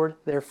is Lord,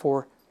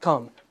 therefore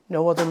come.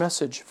 No other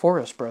message for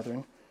us,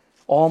 brethren.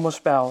 All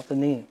must bow the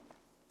knee.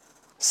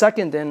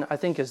 Second, then, I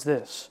think, is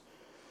this.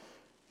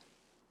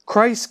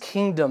 Christ's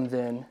kingdom,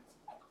 then,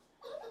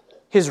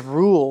 His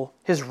rule,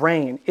 His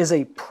reign, is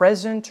a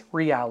present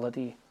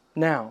reality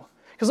now.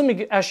 Because let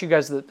me ask you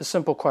guys the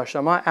simple question.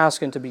 I'm not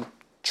asking to be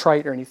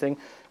trite or anything.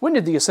 When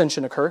did the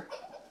ascension occur?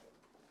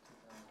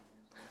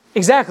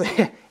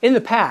 Exactly. In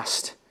the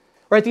past.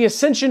 right? The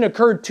ascension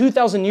occurred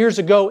 2,000 years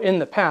ago in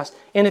the past.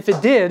 And if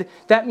it did,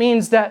 that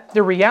means that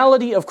the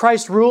reality of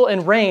Christ's rule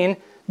and reign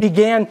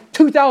began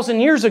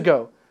 2,000 years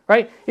ago,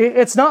 right?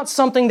 It's not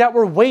something that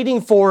we're waiting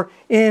for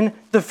in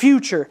the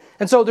future.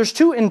 And so there's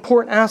two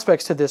important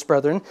aspects to this,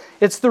 brethren.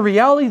 It's the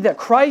reality that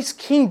Christ's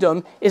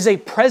kingdom is a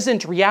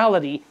present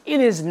reality.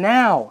 It is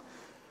now.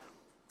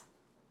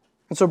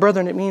 And so,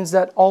 brethren, it means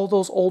that all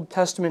those Old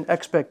Testament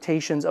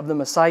expectations of the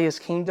Messiah's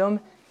kingdom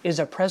is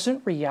a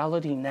present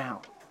reality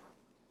now.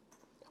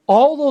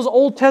 All those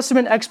Old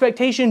Testament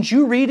expectations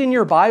you read in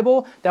your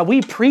Bible, that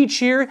we preach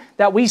here,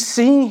 that we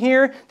sing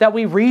here, that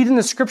we read in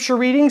the scripture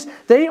readings,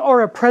 they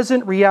are a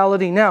present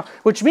reality now.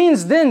 Which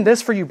means then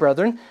this for you,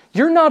 brethren,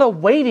 you're not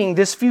awaiting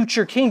this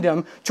future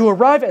kingdom to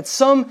arrive at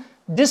some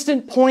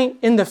distant point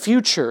in the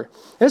future.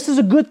 This is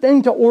a good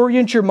thing to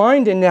orient your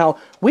mind in now.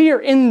 We are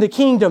in the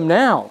kingdom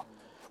now.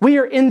 We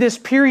are in this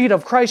period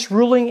of Christ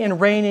ruling and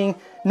reigning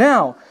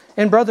now.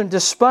 And brethren,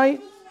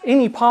 despite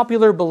any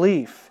popular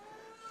belief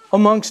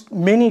amongst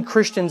many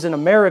Christians in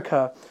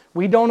America,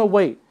 we don't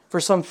await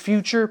for some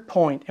future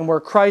point in where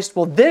Christ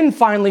will then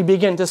finally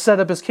begin to set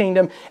up His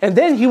kingdom, and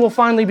then He will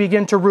finally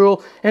begin to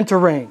rule and to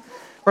reign.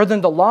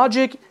 Brethren, the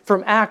logic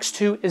from Acts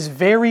 2 is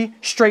very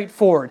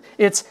straightforward.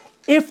 It's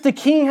if the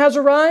king has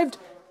arrived,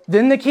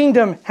 then the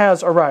kingdom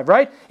has arrived,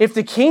 right? If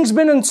the king's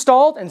been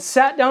installed and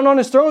sat down on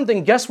his throne,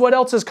 then guess what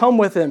else has come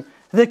with him?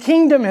 The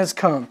kingdom has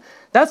come.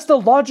 That's the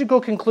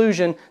logical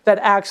conclusion that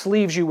Acts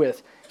leaves you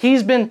with.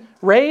 He's been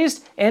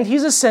raised and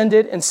He's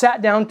ascended and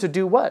sat down to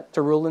do what?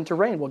 To rule and to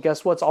reign. Well,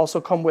 guess what's also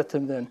come with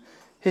Him then?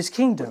 His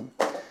kingdom.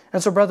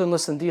 And so, brethren,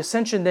 listen, the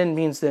ascension then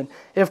means then,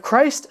 if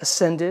Christ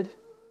ascended,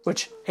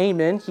 which,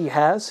 amen, He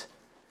has,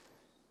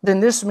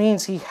 then this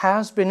means He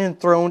has been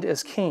enthroned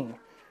as King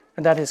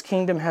and that His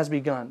kingdom has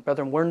begun.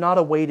 Brethren, we're not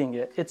awaiting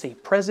it. It's a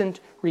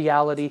present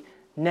reality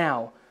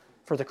now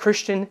for the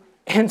Christian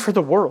and for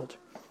the world.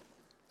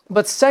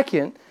 But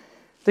second,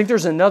 I think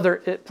there's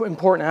another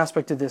important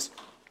aspect to this.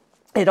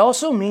 It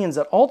also means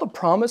that all the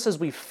promises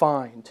we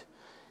find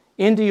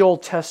in the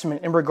Old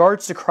Testament in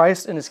regards to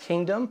Christ and His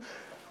kingdom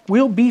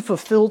will be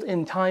fulfilled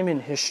in time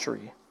and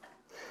history.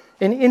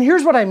 And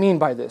here's what I mean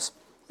by this.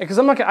 Because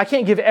I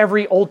can't give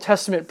every Old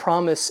Testament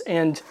promise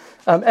and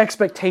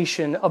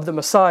expectation of the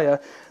Messiah,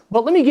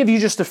 but let me give you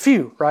just a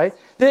few, right?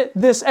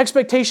 This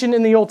expectation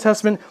in the Old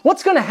Testament,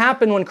 what's going to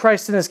happen when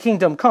Christ and His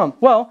kingdom come?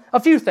 Well, a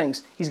few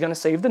things. He's going to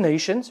save the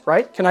nations,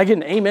 right? Can I get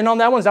an amen on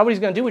that one? Is that what He's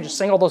going to do? We just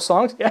sing all those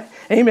songs? Yeah,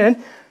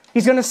 amen.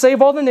 He's going to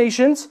save all the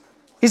nations.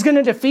 He's going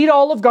to defeat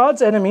all of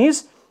God's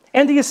enemies.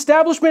 And the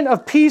establishment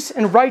of peace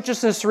and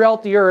righteousness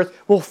throughout the earth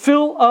will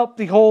fill up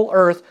the whole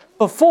earth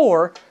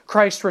before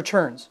Christ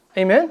returns.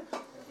 Amen?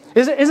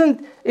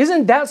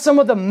 Isn't that some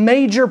of the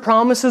major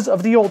promises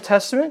of the Old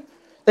Testament?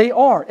 They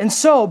are. And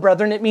so,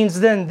 brethren, it means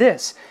then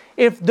this.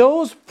 If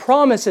those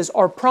promises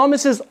are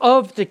promises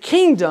of the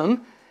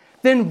kingdom,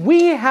 then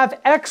we have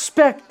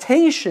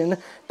expectation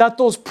that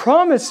those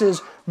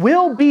promises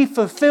will be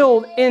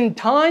fulfilled in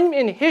time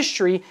and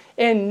history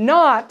and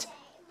not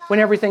when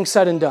everything's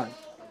said and done.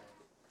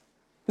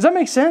 Does that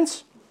make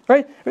sense?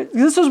 Right?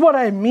 This is what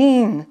I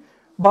mean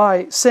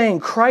by saying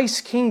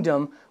Christ's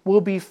kingdom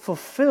will be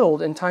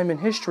fulfilled in time and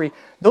history.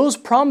 Those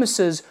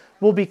promises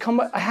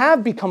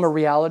have become a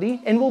reality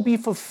and will be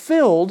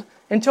fulfilled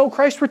until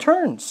Christ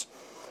returns.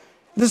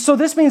 So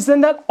this means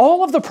then that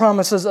all of the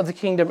promises of the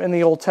kingdom in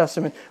the Old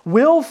Testament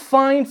will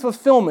find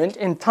fulfillment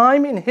in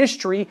time and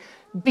history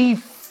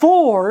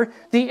before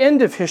the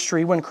end of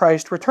history when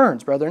Christ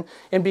returns, brethren.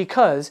 And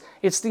because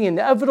it's the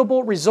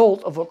inevitable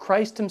result of what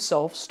Christ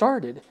Himself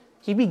started.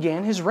 He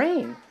began His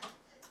reign,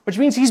 which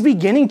means He's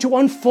beginning to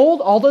unfold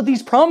all of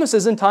these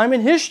promises in time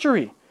and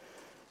history.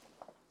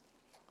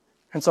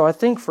 And so I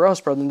think for us,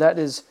 brethren, that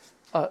is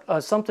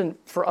something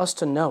for us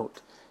to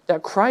note.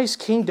 That Christ's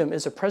kingdom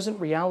is a present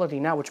reality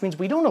now, which means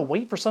we don't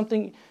await for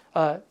something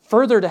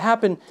further to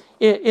happen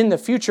in the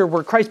future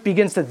where Christ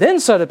begins to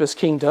then set up His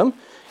kingdom.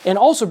 And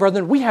also,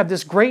 brethren, we have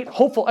this great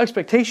hopeful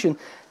expectation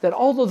that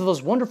all of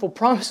those wonderful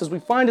promises we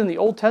find in the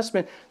Old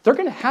Testament, they're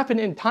going to happen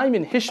in time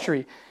and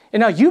history.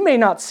 And now you may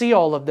not see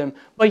all of them,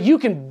 but you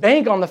can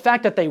bank on the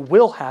fact that they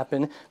will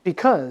happen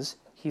because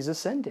He's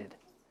ascended.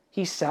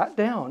 He sat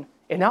down,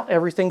 and now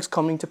everything's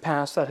coming to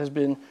pass that has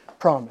been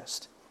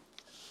promised.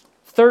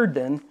 Third,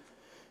 then,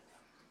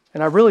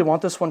 and I really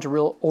want this one to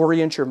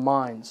orient your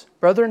minds.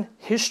 Brethren,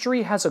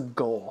 history has a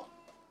goal.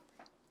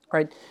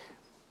 Right?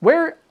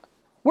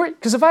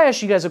 Because if I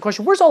ask you guys a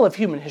question, where's all of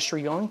human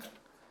history going?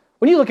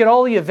 When you look at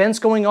all the events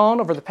going on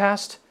over the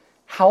past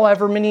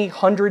however many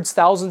hundreds,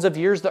 thousands of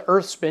years the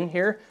earth's been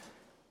here,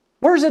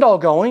 where's it all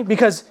going?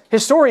 Because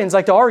historians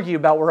like to argue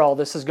about where all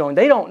this is going.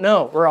 They don't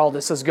know where all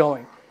this is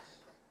going.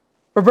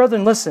 But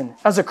brethren, listen,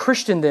 as a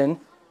Christian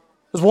then,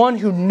 as one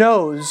who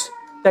knows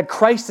that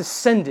Christ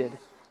ascended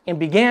and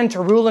began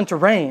to rule and to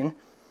reign,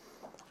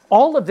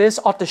 all of this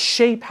ought to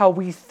shape how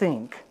we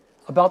think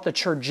about the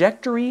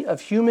trajectory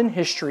of human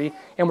history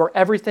and where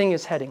everything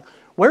is heading.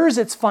 Where is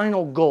its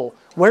final goal?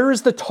 Where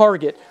is the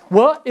target?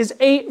 What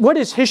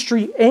is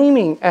history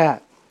aiming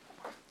at?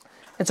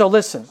 And so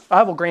listen,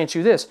 I will grant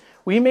you this.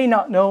 We may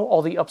not know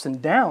all the ups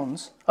and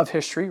downs of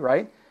history,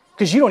 right?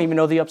 Because you don't even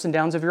know the ups and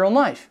downs of your own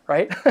life,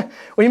 right?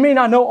 We may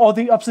not know all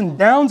the ups and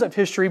downs of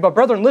history, but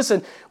brethren,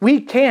 listen, we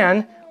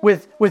can,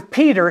 with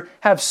Peter,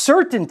 have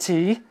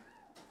certainty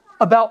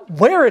about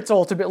where it's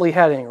ultimately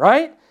heading,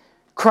 right?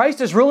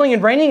 Christ is ruling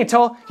and reigning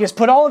until he has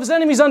put all of his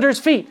enemies under his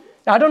feet.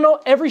 Now, I don't know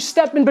every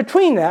step in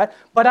between that,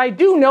 but I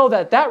do know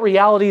that that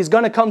reality is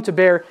going to come to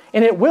bear,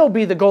 and it will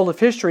be the goal of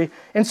history.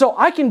 And so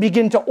I can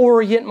begin to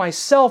orient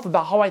myself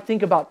about how I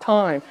think about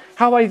time,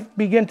 how I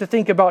begin to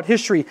think about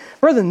history.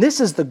 Brethren, this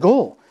is the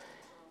goal.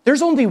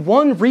 There's only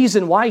one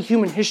reason why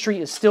human history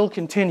is still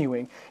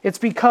continuing. It's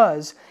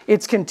because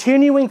it's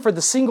continuing for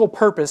the single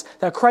purpose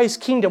that Christ's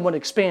kingdom would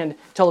expand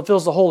till it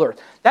fills the whole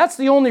earth. That's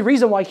the only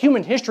reason why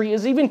human history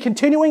is even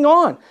continuing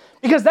on.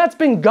 Because that's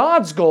been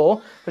God's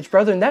goal, which,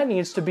 brethren, that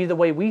needs to be the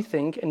way we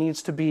think and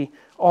needs to be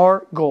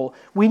our goal.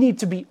 We need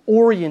to be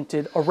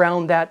oriented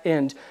around that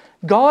end.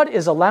 God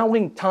is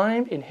allowing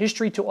time in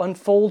history to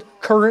unfold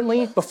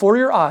currently before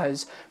your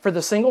eyes for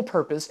the single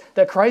purpose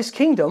that Christ's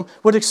kingdom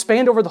would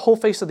expand over the whole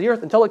face of the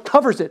earth until it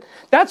covers it.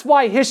 That's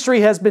why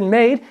history has been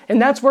made,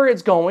 and that's where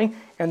it's going,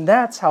 and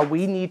that's how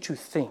we need to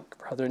think,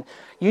 brethren.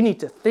 You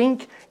need to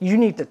think, you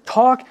need to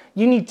talk,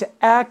 you need to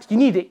act, you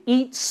need to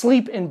eat,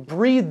 sleep, and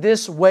breathe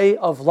this way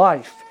of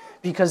life,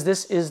 because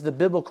this is the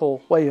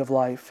biblical way of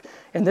life.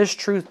 And this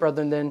truth,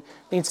 brethren, then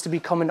needs to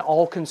become an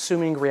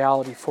all-consuming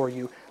reality for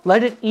you.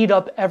 Let it eat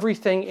up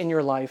everything in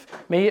your life.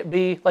 May it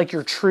be like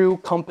your true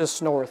compass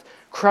north.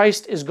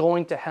 Christ is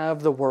going to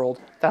have the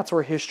world. That's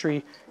where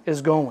history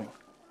is going.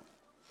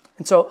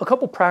 And so a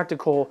couple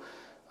practical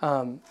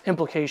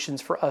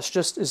implications for us,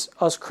 just as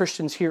us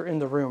Christians here in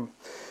the room.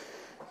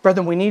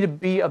 Brethren, we need to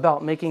be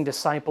about making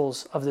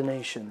disciples of the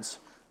nations.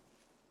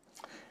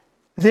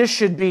 This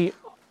should be,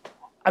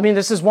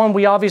 this is one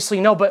we obviously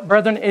know, but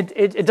brethren,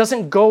 it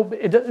doesn't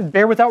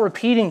bear without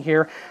repeating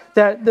here,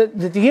 that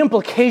the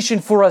implication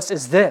for us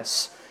is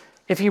this.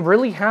 If he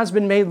really has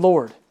been made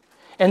Lord,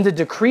 and the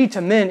decree to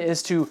men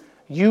is to,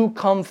 you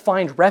come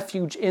find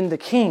refuge in the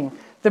King,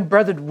 then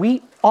brethren,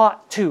 we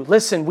ought to,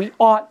 listen, we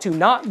ought to,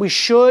 not we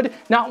should,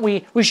 not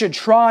we should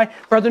try.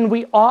 Brethren,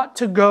 we ought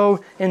to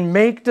go and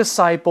make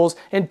disciples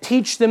and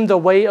teach them the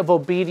way of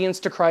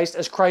obedience to Christ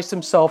as Christ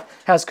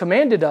himself has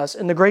commanded us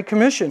in the Great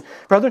Commission.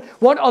 Brethren,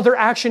 what other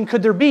action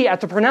could there be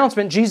at the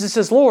pronouncement, Jesus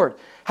is Lord?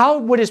 How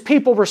would his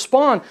people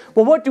respond?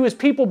 Well, what do his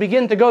people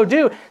begin to go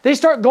do? They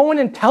start going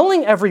and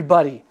telling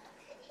everybody,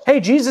 hey,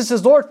 Jesus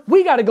is Lord.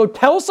 We got to go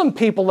tell some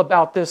people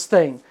about this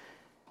thing.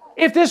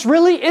 If this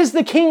really is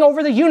the King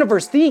over the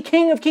universe, the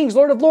King of Kings,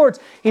 Lord of Lords,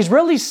 he's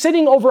really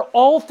sitting over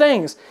all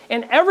things,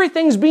 and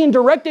everything's being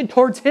directed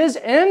towards his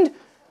end,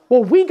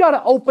 well, we got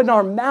to open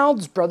our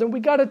mouths, brother.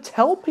 We got to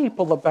tell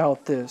people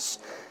about this,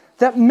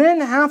 that men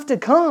have to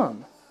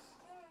come.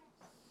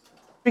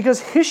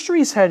 Because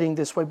history's heading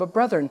this way, but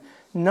brethren,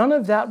 none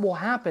of that will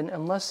happen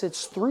unless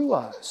it's through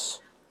us.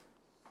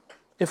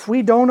 If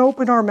we don't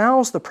open our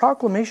mouths, the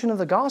proclamation of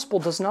the gospel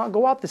does not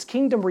go out. This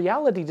kingdom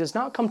reality does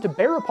not come to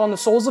bear upon the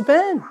souls of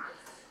men.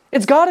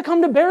 It's got to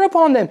come to bear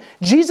upon them.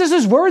 Jesus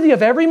is worthy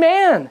of every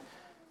man.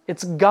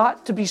 It's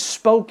got to be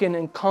spoken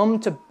and come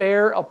to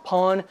bear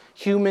upon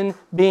human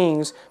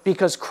beings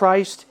because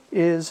Christ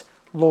is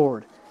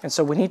Lord. And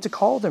so we need to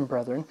call them,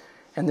 brethren,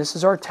 and this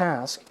is our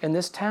task. And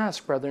this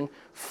task, brethren,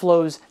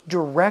 flows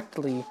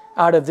directly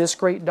out of this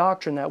great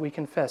doctrine that we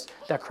confess,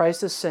 that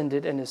Christ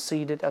ascended and is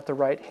seated at the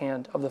right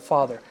hand of the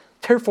Father.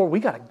 Therefore, we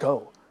got to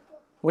go.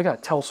 We got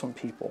to tell some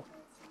people.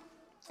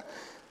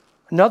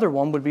 Another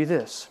one would be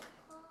this.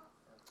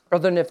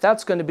 Brethren, if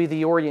that's going to be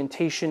the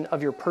orientation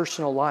of your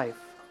personal life,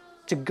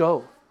 to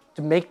go,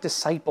 to make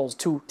disciples,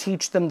 to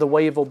teach them the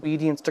way of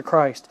obedience to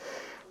Christ,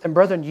 then,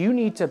 brethren, you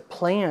need to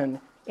plan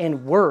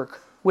and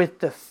work with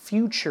the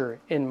future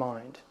in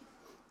mind.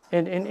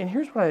 And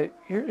here's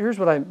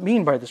what I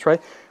mean by this, right?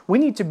 We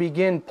need to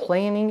begin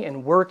planning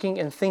and working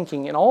and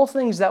thinking in all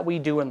things that we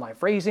do in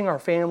life, raising our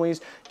families,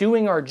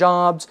 doing our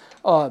jobs,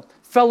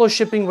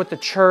 fellowshipping with the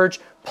church,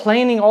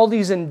 planning all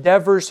these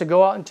endeavors to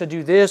go out and to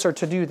do this or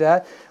to do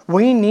that.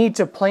 We need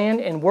to plan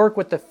and work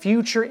with the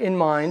future in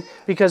mind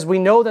because we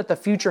know that the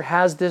future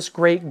has this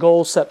great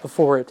goal set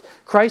before it.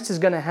 Christ is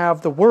going to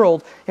have the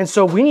world. And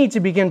so we need to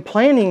begin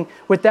planning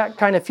with that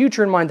kind of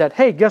future in mind that,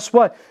 hey, guess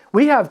what?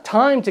 We have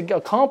time to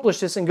accomplish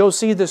this and go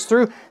see this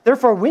through.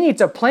 Therefore, we need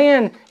to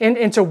plan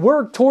and to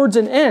work towards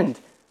an end.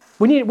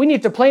 We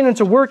need to plan and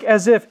to work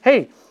as if,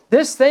 hey,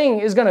 this thing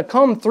is going to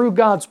come through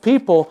God's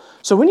people.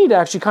 So we need to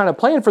actually kind of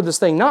plan for this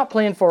thing, not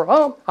plan for,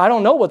 I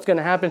don't know what's going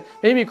to happen.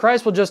 Maybe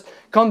Christ will just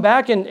come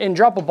back and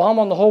drop a bomb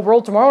on the whole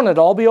world tomorrow and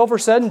it'll all be over,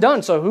 said and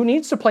done. So who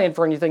needs to plan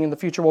for anything in the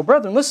future? Well,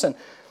 brethren, listen,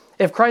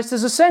 if Christ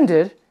is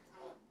ascended,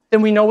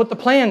 then we know what the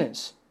plan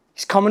is.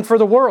 He's coming for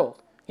the world.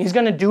 He's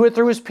going to do it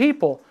through his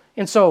people.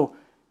 And so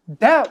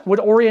that would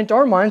orient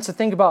our minds to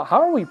think about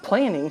how are we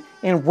planning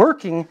and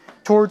working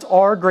towards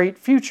our great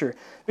future.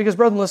 Because,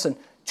 brethren, listen,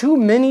 too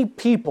many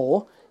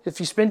people if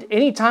you spend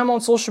any time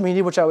on social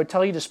media, which I would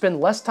tell you to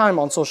spend less time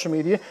on social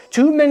media,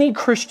 too many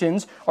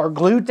Christians are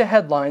glued to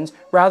headlines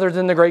rather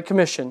than the Great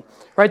Commission.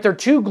 Right? They're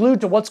too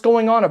glued to what's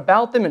going on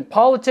about them in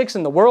politics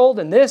and the world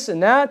and this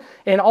and that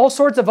and all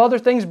sorts of other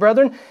things,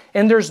 brethren.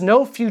 And there's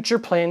no future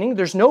planning.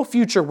 There's no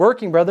future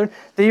working, brethren.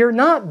 They are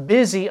not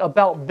busy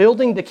about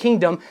building the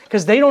kingdom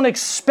because they don't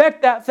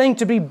expect that thing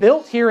to be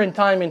built here in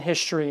time and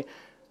history.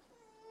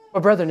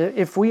 But brethren,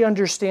 if we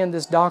understand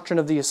this doctrine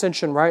of the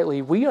ascension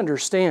rightly, we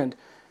understand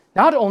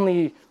not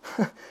only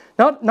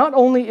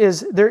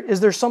is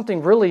there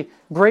something really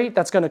great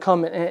that's going to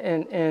come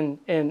and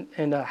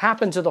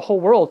happen to the whole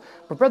world,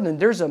 but brethren,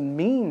 there's a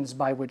means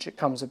by which it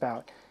comes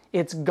about.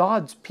 It's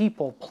God's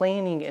people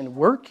planning and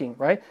working,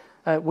 right?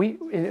 We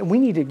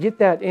need to get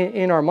that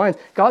in our minds.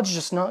 God's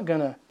just not going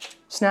to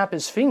snap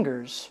His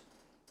fingers,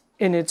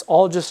 and it's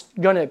all just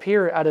going to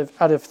appear out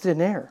of thin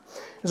air.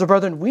 And so,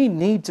 brethren, we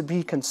need to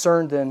be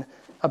concerned then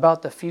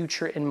about the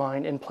future in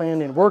mind and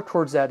plan and work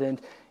towards that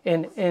end.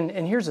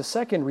 And here's a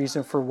second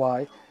reason for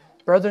why.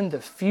 Brethren,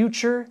 the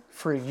future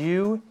for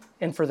you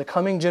and for the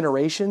coming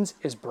generations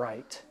is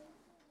bright.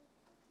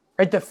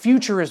 Right? The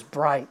future is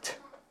bright.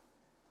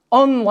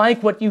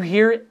 Unlike what you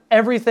hear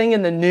everything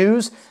in the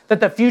news,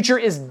 that the future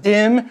is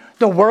dim,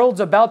 the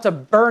world's about to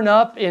burn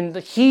up in the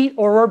heat,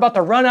 or we're about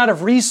to run out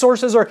of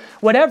resources, or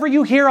whatever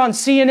you hear on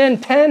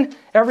CNN 10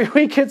 every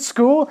week at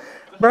school,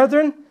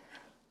 brethren,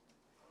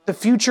 the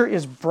future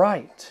is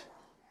bright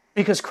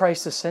because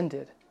Christ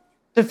ascended.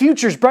 The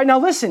future is bright. Now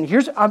listen,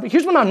 here's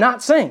what I'm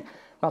not saying.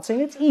 I'm not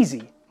saying it's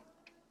easy.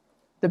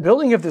 The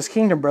building of this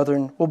kingdom,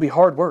 brethren, will be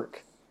hard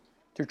work.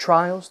 Through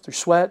trials, through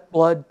sweat,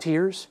 blood,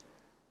 tears.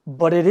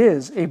 But it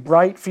is a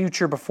bright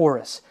future before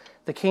us.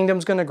 The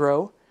kingdom's going to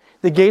grow.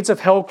 The gates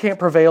of hell can't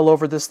prevail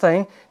over this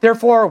thing.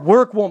 Therefore, our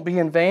work won't be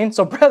in vain.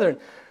 So, brethren,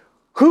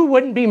 who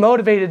wouldn't be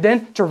motivated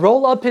then to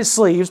roll up his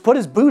sleeves, put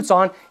his boots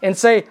on, and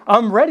say,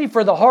 I'm ready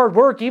for the hard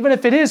work, even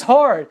if it is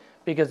hard,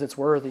 because it's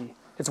worthy.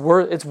 It's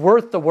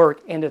worth the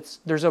work, and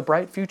there's a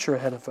bright future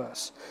ahead of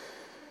us.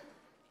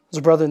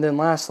 So, brethren, then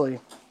lastly,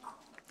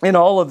 in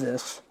all of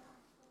this,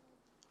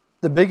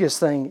 the biggest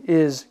thing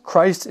is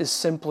Christ is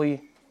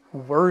simply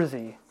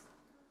worthy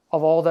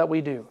of all that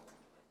we do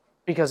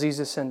because He's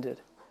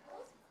ascended.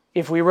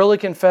 If we really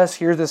confess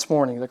here this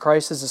morning that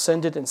Christ has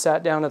ascended and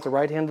sat down at the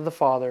right hand of the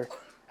Father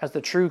as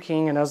the true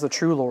King and as the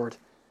true Lord,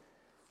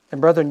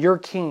 then, brethren, your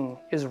King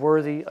is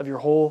worthy of your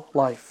whole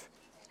life,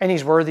 and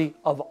He's worthy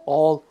of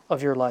all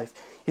of your life.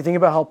 You think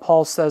about how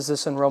Paul says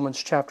this in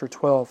Romans chapter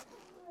 12.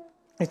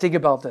 You think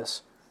about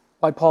this.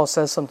 Why Paul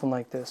says something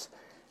like this.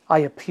 I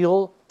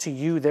appeal to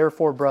you,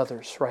 therefore,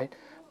 brothers, right?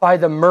 By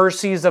the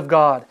mercies of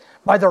God,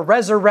 by the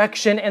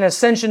resurrection and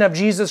ascension of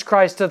Jesus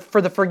Christ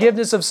for the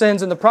forgiveness of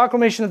sins and the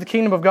proclamation of the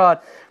kingdom of God,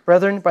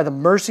 brethren, by the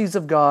mercies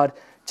of God,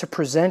 to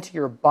present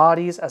your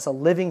bodies as a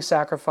living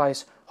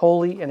sacrifice,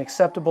 holy and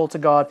acceptable to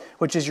God,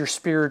 which is your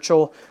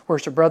spiritual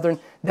worship. Brethren,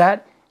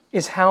 that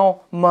is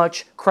how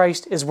much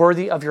Christ is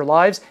worthy of your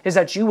lives, is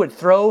that you would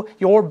throw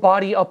your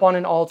body up on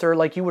an altar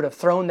like you would have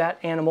thrown that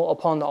animal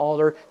upon the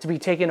altar to be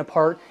taken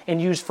apart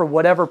and used for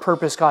whatever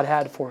purpose God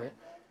had for it.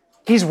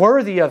 He's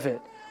worthy of it,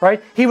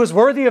 right? He was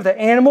worthy of the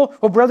animal.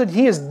 Well, brethren,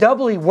 He is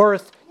doubly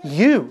worth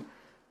you.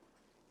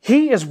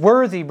 He is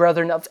worthy,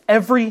 brethren, of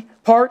every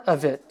part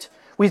of it.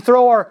 We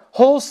throw our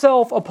whole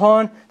self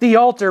upon the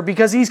altar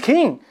because He's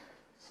King.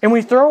 And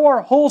we throw our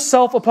whole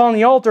self upon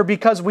the altar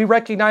because we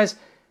recognize,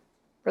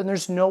 brethren,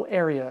 there's no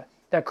area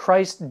that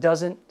Christ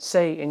doesn't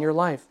say in your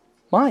life.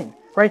 Mine,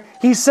 right?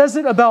 He says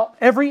it about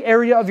every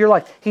area of your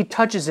life. He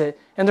touches it,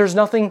 and there's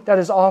nothing that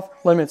is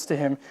off limits to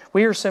Him.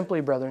 We are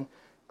simply, brethren,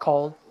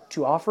 called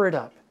to offer it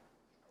up.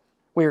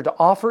 We are to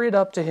offer it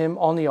up to Him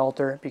on the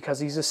altar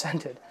because He's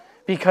ascended,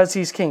 because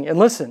He's King. And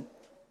listen,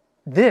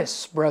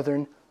 this,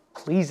 brethren,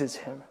 pleases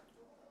Him.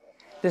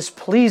 This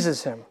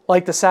pleases Him,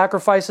 like the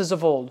sacrifices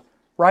of old,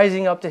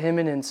 rising up to Him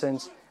in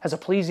incense as a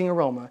pleasing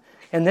aroma.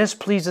 And this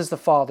pleases the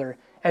Father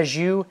as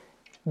you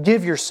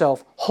give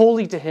yourself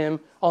wholly to Him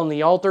on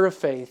the altar of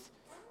faith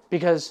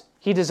because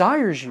He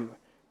desires you.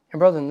 And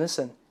brethren,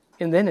 listen,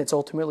 and then it's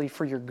ultimately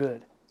for your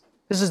good.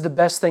 This is the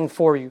best thing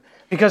for you.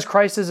 Because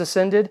Christ has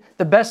ascended,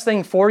 the best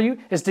thing for you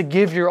is to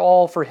give your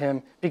all for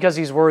Him because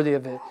He's worthy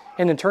of it.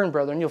 And in turn,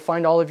 brethren, you'll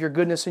find all of your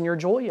goodness and your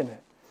joy in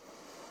it.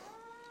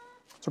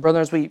 So,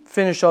 brethren, as we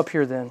finish up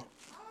here then,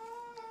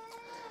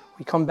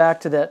 we come back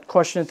to that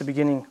question at the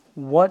beginning.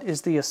 What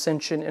is the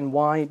ascension and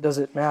why does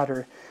it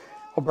matter?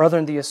 Well,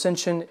 brethren, the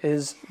ascension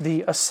is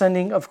the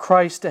ascending of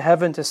Christ to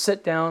heaven to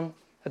sit down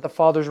at the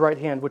Father's right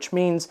hand, which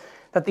means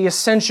that the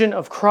ascension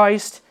of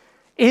Christ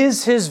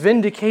is His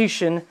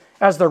vindication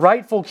as the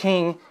rightful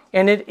King,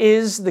 and it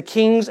is the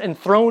King's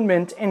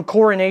enthronement and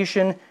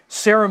coronation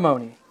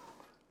ceremony.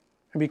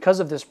 And because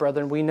of this,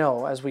 brethren, we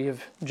know, as we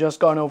have just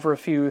gone over a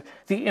few,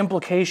 the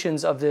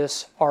implications of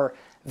this are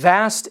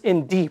vast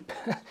and deep.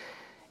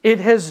 It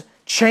has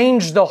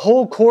changed the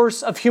whole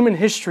course of human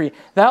history.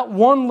 That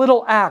one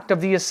little act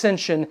of the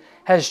ascension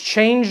has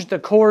changed the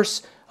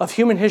course of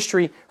human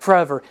history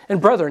forever.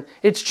 And brethren,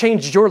 it's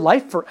changed your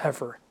life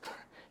forever.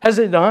 Has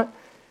it not?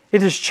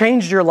 It has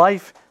changed your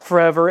life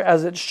forever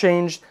as it's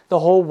changed the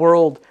whole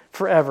world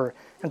forever.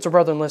 And so,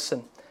 brethren,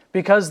 listen.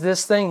 Because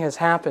this thing has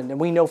happened, and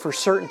we know for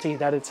certainty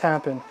that it's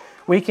happened,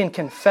 we can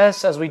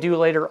confess as we do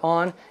later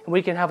on, and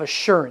we can have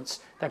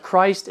assurance that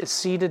Christ is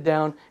seated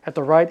down at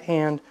the right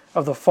hand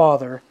of the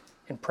Father,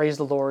 and praise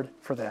the Lord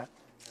for that.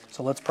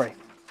 So let's pray.